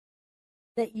example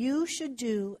that you should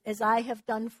do as I have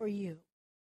done for you.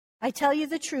 I tell you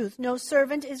the truth, no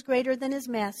servant is greater than his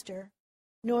master,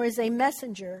 nor is a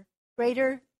messenger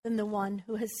greater than the one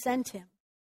who has sent him."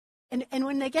 And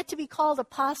when they get to be called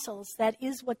apostles, that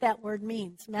is what that word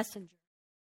means, messenger.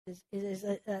 It is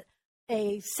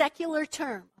a secular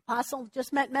term. Apostle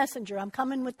just meant messenger. I'm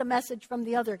coming with the message from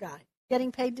the other guy,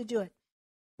 getting paid to do it.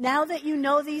 Now that you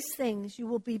know these things, you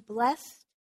will be blessed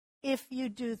if you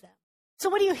do them. So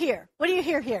what do you hear? What do you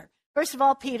hear here? First of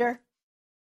all, Peter.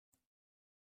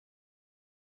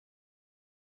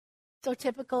 So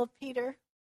typical of Peter.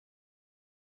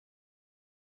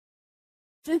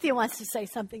 Cynthia wants to say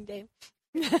something, Dave.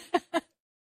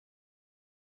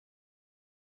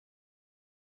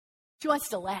 She wants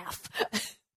to laugh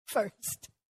first.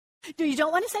 You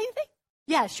don't want to say anything?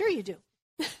 Yeah, sure you do.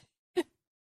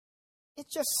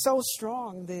 It's just so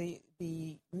strong, the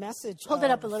message. Hold it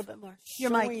up a little bit more.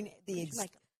 Your mic.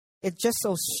 It's just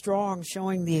so strong,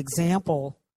 showing the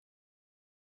example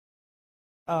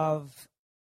of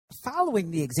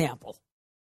following the example.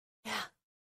 Yeah.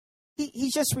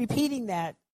 He's just repeating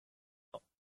that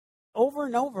over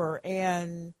and over,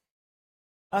 and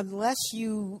unless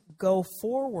you go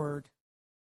forward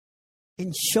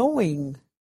in showing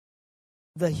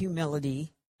the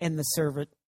humility and the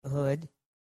servanthood,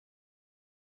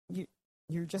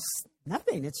 you're just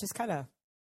nothing. It's just kind of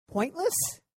pointless,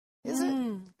 is it?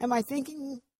 Am I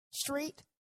thinking straight?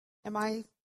 I'm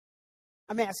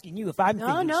asking you if I'm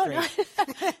thinking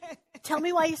straight. No. Tell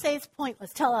me why you say it's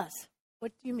pointless. Tell us.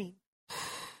 What do you mean?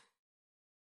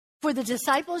 For the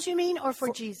disciples, you mean, or for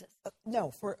Jesus?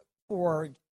 No,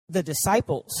 for the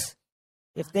disciples.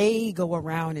 If they go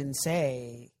around and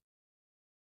say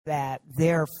that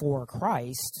they're for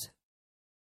Christ,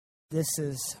 this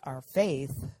is our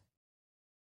faith,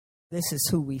 this is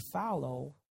who we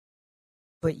follow,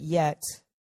 but yet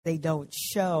they don't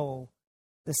show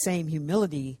the same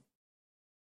humility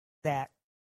that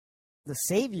the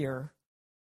Savior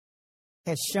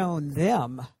has shown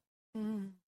them.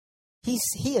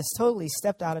 He has totally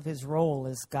stepped out of his role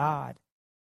as God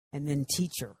and then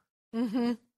teacher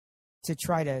to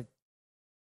try to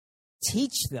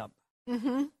teach them.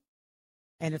 And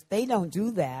if they don't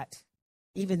do that,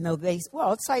 even though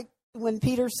it's like when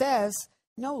Peter says,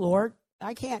 "No, Lord,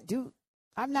 I'm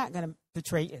not going to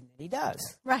betray you." And he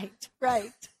does. Right.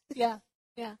 Yeah.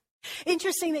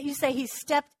 Interesting that you say he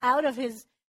stepped out of his.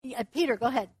 Peter, go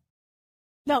ahead.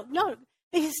 No,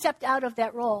 he stepped out of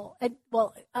that role.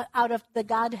 Out of the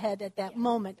Godhead at that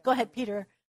moment. Go ahead, Peter.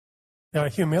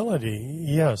 Humility,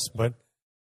 yes, but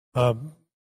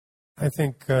I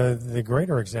think the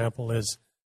greater example is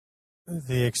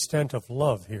the extent of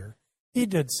love here. He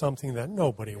did something that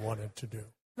nobody wanted to do.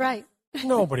 Right.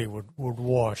 Nobody would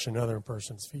wash another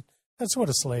person's feet. That's what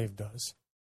a slave does.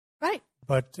 Right.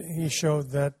 But he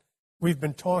showed that we've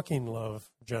been talking love,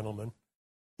 gentlemen.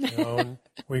 And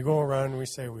we go around and we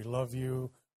say, we love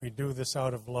you. We do this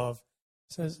out of love.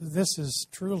 He says, this is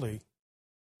truly,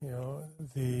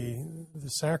 the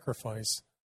sacrifice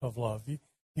of love.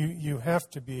 You have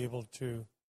to be able to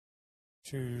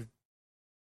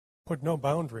put no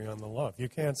boundary on the love. You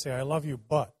can't say, I love you,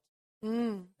 but,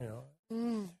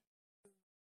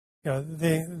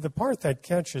 the part that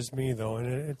catches me, though,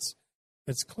 and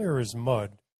it's clear as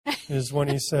mud, is when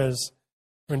he says,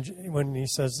 when he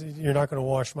says, you're not going to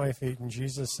wash my feet, and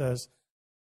Jesus says,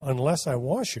 unless I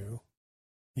wash you,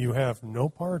 you have no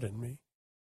part in me.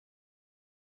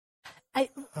 I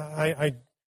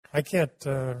can't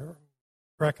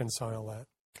reconcile that.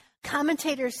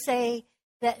 Commentators say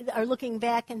that are looking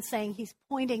back and saying he's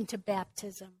pointing to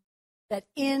baptism, that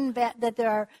that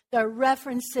there are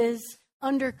references,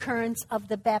 undercurrents of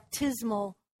the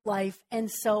baptismal life, and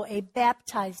so a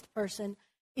baptized person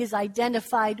is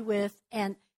identified with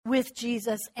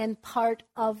Jesus and part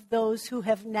of those who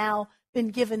have now been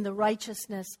given the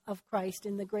righteousness of Christ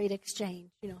in the great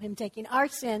exchange. Him taking our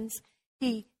sins,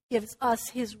 he gives us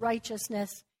his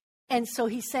righteousness. And so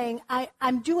he's saying,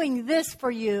 I'm doing this for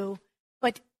you,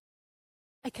 but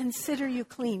I consider you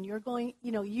clean. You're going,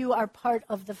 you are part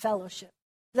of the fellowship.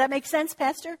 Does that make sense,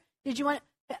 Pastor? Did you want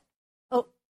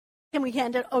can we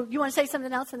hand it? You want to say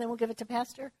something else and then we'll give it to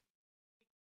Pastor?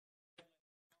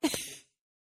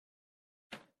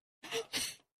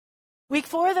 Week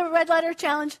 4 of the Red Letter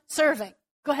Challenge, serving.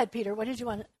 Go ahead, Peter. What did you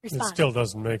want to respond? It still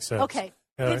doesn't make sense. Okay.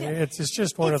 It's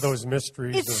just one of those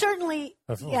mysteries. It's certainly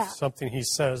of something he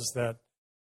says that,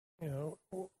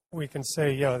 we can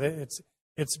say,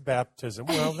 it's baptism.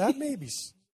 Well, that may be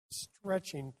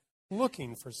stretching,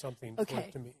 looking for something for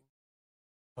it to mean.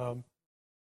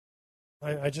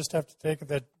 I just have to take it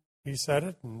that he said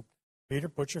it, and Peter,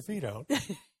 put your feet out.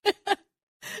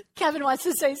 Kevin wants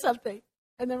to say something,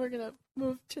 and then we're going to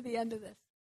move to the end of this.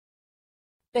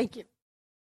 Thank you.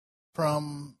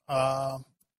 From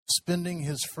spending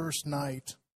his first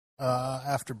night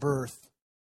after birth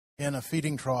in a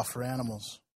feeding trough for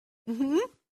animals,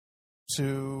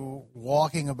 to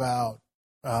walking about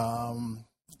and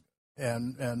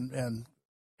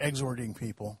exhorting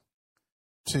people,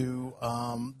 to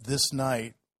this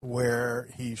night where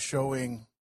he's showing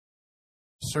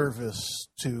service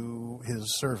to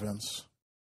his servants,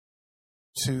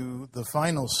 to the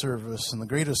final service and the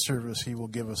greatest service he will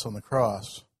give us on the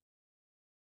cross.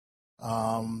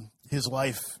 His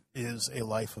life is a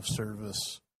life of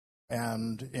service,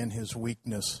 and in his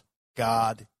weakness,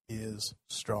 God is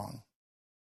strong.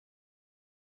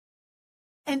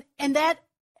 And that,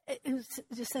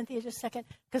 just Cynthia, just a second,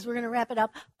 because we're going to wrap it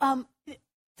up.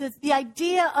 The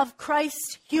idea of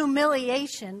Christ's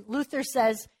humiliation, Luther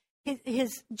says,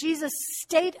 his Jesus'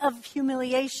 state of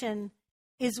humiliation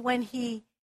is when he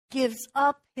gives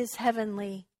up his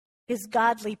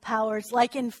godly powers,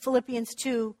 like in Philippians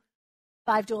 2,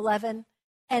 5-11.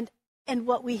 And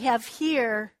what we have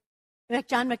here,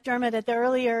 John McDermott at the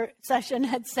earlier session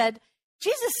had said,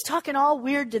 Jesus is talking all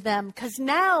weird to them because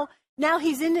now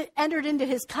he's entered into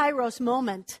his Kairos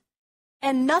moment,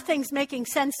 and nothing's making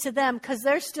sense to them because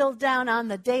they're still down on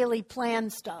the daily plan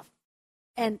stuff.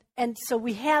 And so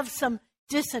we have some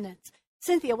dissonance.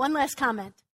 Cynthia, one last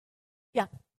comment. Yeah.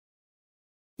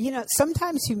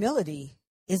 Sometimes humility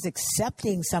is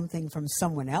accepting something from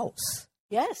someone else.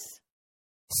 Yes.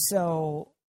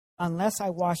 So unless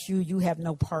I wash you, you have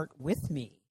no part with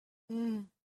me. Mm.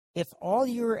 If all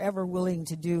you're ever willing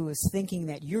to do is thinking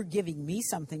that you're giving me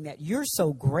something, that you're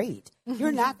so great,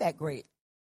 you're not that great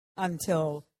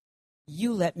until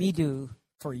you let me do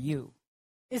for you.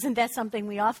 Isn't that something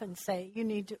we often say?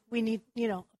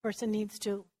 A person needs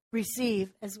to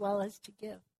receive as well as to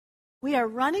give. We are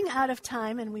running out of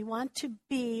time, and we want to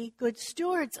be good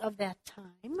stewards of that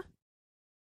time.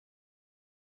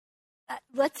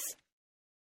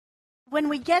 When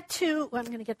we get to, I'm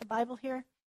going to get the Bible here,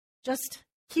 just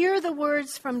hear the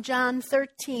words from John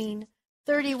 13,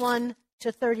 31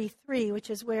 to 33, which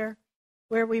is where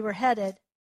we were headed.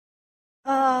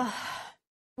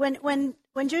 When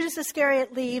Judas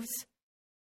Iscariot leaves,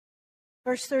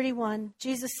 verse 31,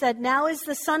 Jesus said, "Now is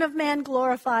the Son of Man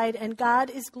glorified, and God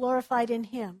is glorified in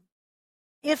him.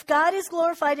 If God is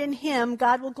glorified in him,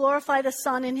 God will glorify the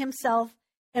Son in himself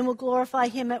and will glorify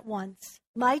him at once.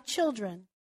 My children,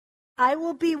 I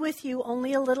will be with you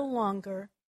only a little longer.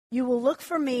 You will look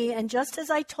for me, and just as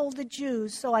I told the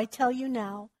Jews, so I tell you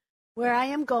now, where I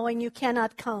am going, you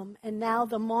cannot come. And now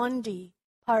the Maundy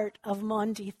part of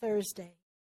Maundy Thursday.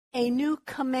 A new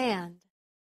command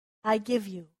I give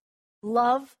you.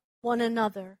 Love one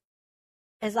another.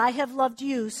 As I have loved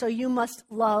you, so you must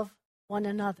love one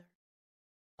another.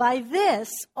 By this,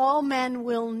 all men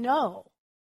will know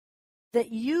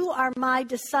that you are my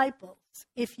disciples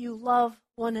if you love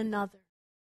one another.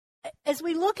 As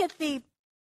we look at the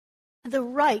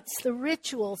rites, the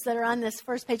rituals that are on this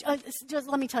first page, just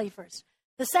let me tell you first.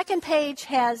 The second page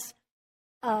has,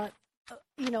 a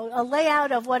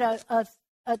layout of what a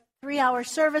 3-hour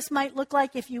service might look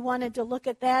like if you wanted to look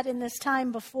at that in this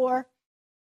time before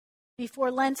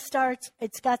Lent starts.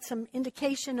 It's got some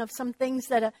indication of some things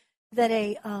that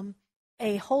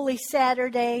a Holy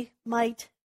Saturday might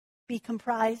be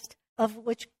comprised, of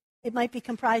which it might be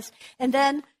comprised. And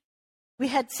then we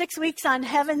had 6 weeks on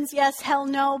heavens, yes, hell,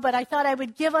 no, but I thought I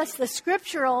would give us the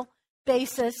scriptural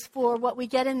basis for what we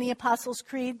get in the Apostles'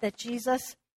 Creed, that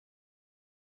Jesus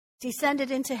descended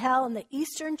into hell, and the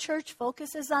Eastern Church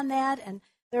focuses on that, and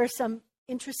there are some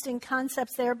interesting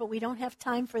concepts there, but we don't have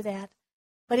time for that.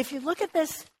 But if you look at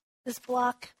this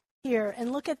block here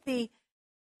and look at the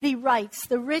rites,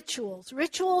 the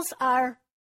rituals are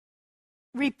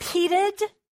repeated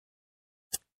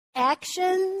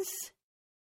actions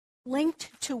linked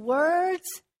to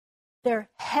words. They're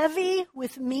heavy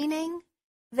with meaning.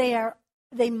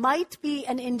 They might be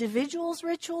an individual's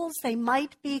rituals. They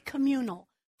might be communal.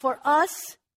 For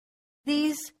us,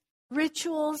 these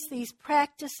rituals, these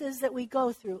practices that we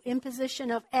go through,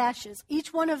 imposition of ashes,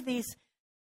 each one of these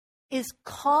is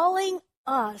calling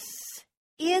us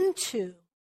into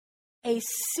a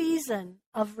season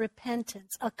of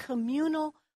repentance, a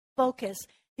communal focus.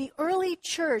 The early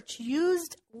church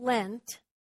used Lent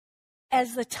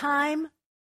as the time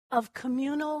of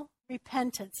communal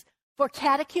repentance. For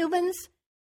catechumens,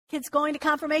 kids going to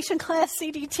confirmation class,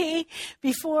 CDT,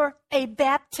 before a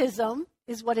baptism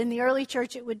is what in the early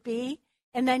church it would be.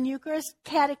 And then Eucharist,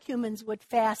 catechumens would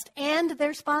fast, and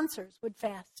their sponsors would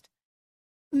fast.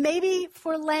 Maybe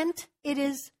for Lent, it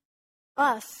is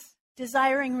us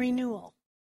desiring renewal,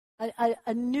 a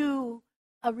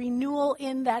renewal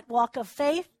in that walk of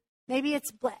faith. Maybe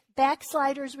it's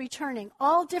backsliders returning,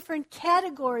 all different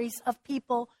categories of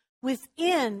people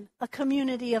within a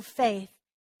community of faith.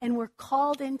 And we're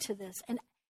called into this.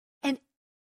 And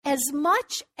as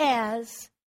much as,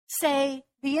 say,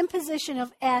 the imposition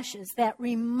of ashes, that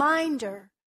reminder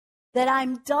that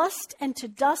I'm dust and to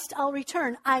dust I'll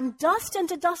return. I'm dust and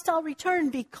to dust I'll return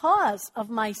because of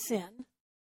my sin.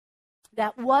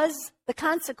 That was the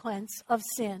consequence of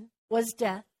sin, was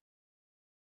death.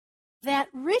 That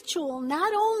ritual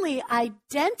not only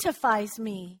identifies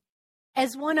me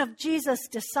as one of Jesus'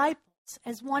 disciples,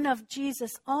 as one of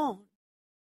Jesus' own,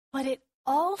 but it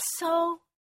also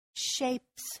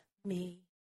shapes me.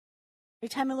 Every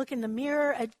time I look in the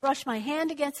mirror, I brush my hand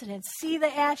against it and see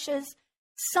the ashes.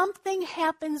 Something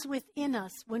happens within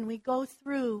us when we go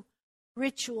through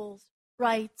rituals,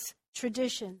 rites,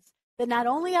 traditions that not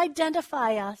only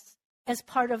identify us as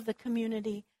part of the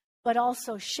community, but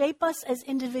also shape us as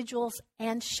individuals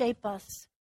and shape us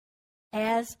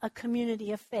as a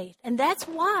community of faith. And that's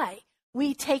why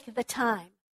we take the time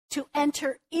to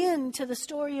enter into the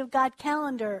Story of God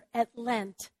calendar at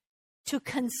Lent, to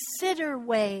consider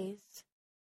ways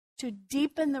to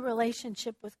deepen the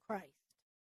relationship with Christ.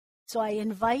 So I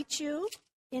invite you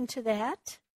into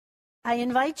that. I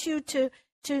invite you to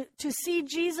see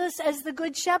Jesus as the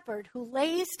Good Shepherd who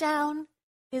lays down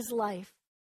his life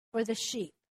for the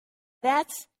sheep.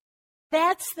 That's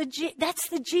the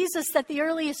Jesus that the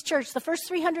earliest church, the first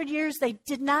 300 years, they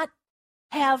did not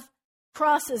have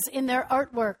crosses in their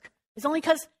artwork. It's only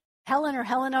because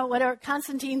Helena, whatever,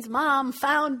 Constantine's mom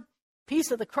found a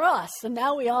piece of the cross, and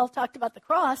now we all talked about the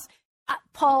cross.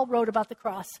 Paul wrote about the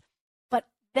cross. But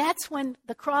that's when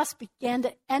the cross began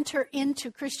to enter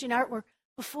into Christian artwork.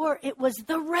 Before, it was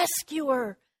the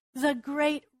rescuer, the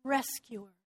great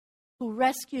rescuer, who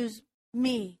rescues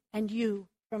me and you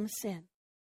from sin.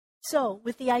 So,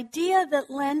 with the idea that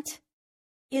Lent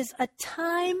is a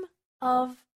time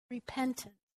of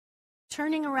repentance,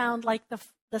 turning around like the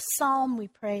psalm we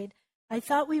prayed, I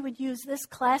thought we would use this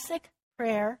classic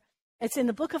prayer. It's in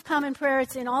the Book of Common Prayer.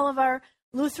 It's in all of our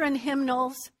Lutheran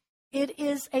hymnals. It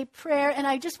is a prayer, and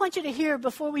I just want you to hear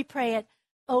before we pray it,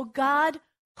 O God,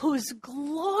 whose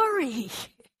glory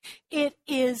it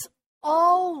is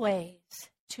always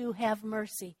to have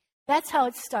mercy. That's how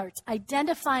it starts,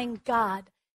 identifying God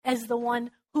as the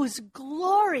one whose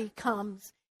glory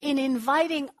comes in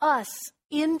inviting us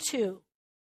into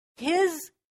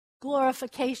his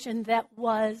glorification that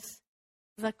was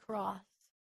the cross.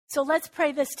 So let's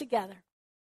pray this together.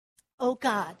 O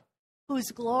God,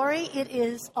 whose glory it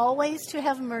is always to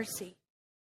have mercy,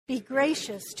 be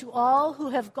gracious to all who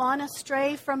have gone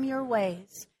astray from your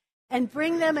ways, and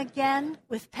bring them again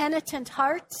with penitent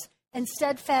hearts and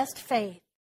steadfast faith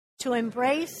to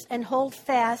embrace and hold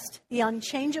fast the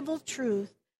unchangeable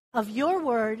truth of your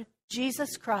word,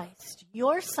 Jesus Christ,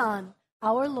 your Son,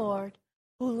 our Lord,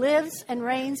 who lives and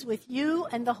reigns with you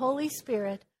and the Holy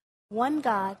Spirit, one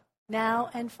God, now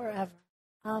and forever.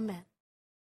 Amen.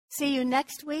 See you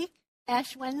next week,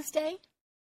 Ash Wednesday.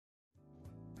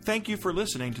 Thank you for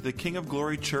listening to the King of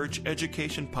Glory Church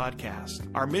Education Podcast.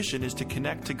 Our mission is to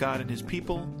connect to God and His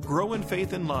people, grow in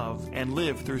faith and love, and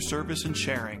live through service and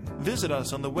sharing. Visit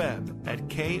us on the web at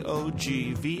kogva.org.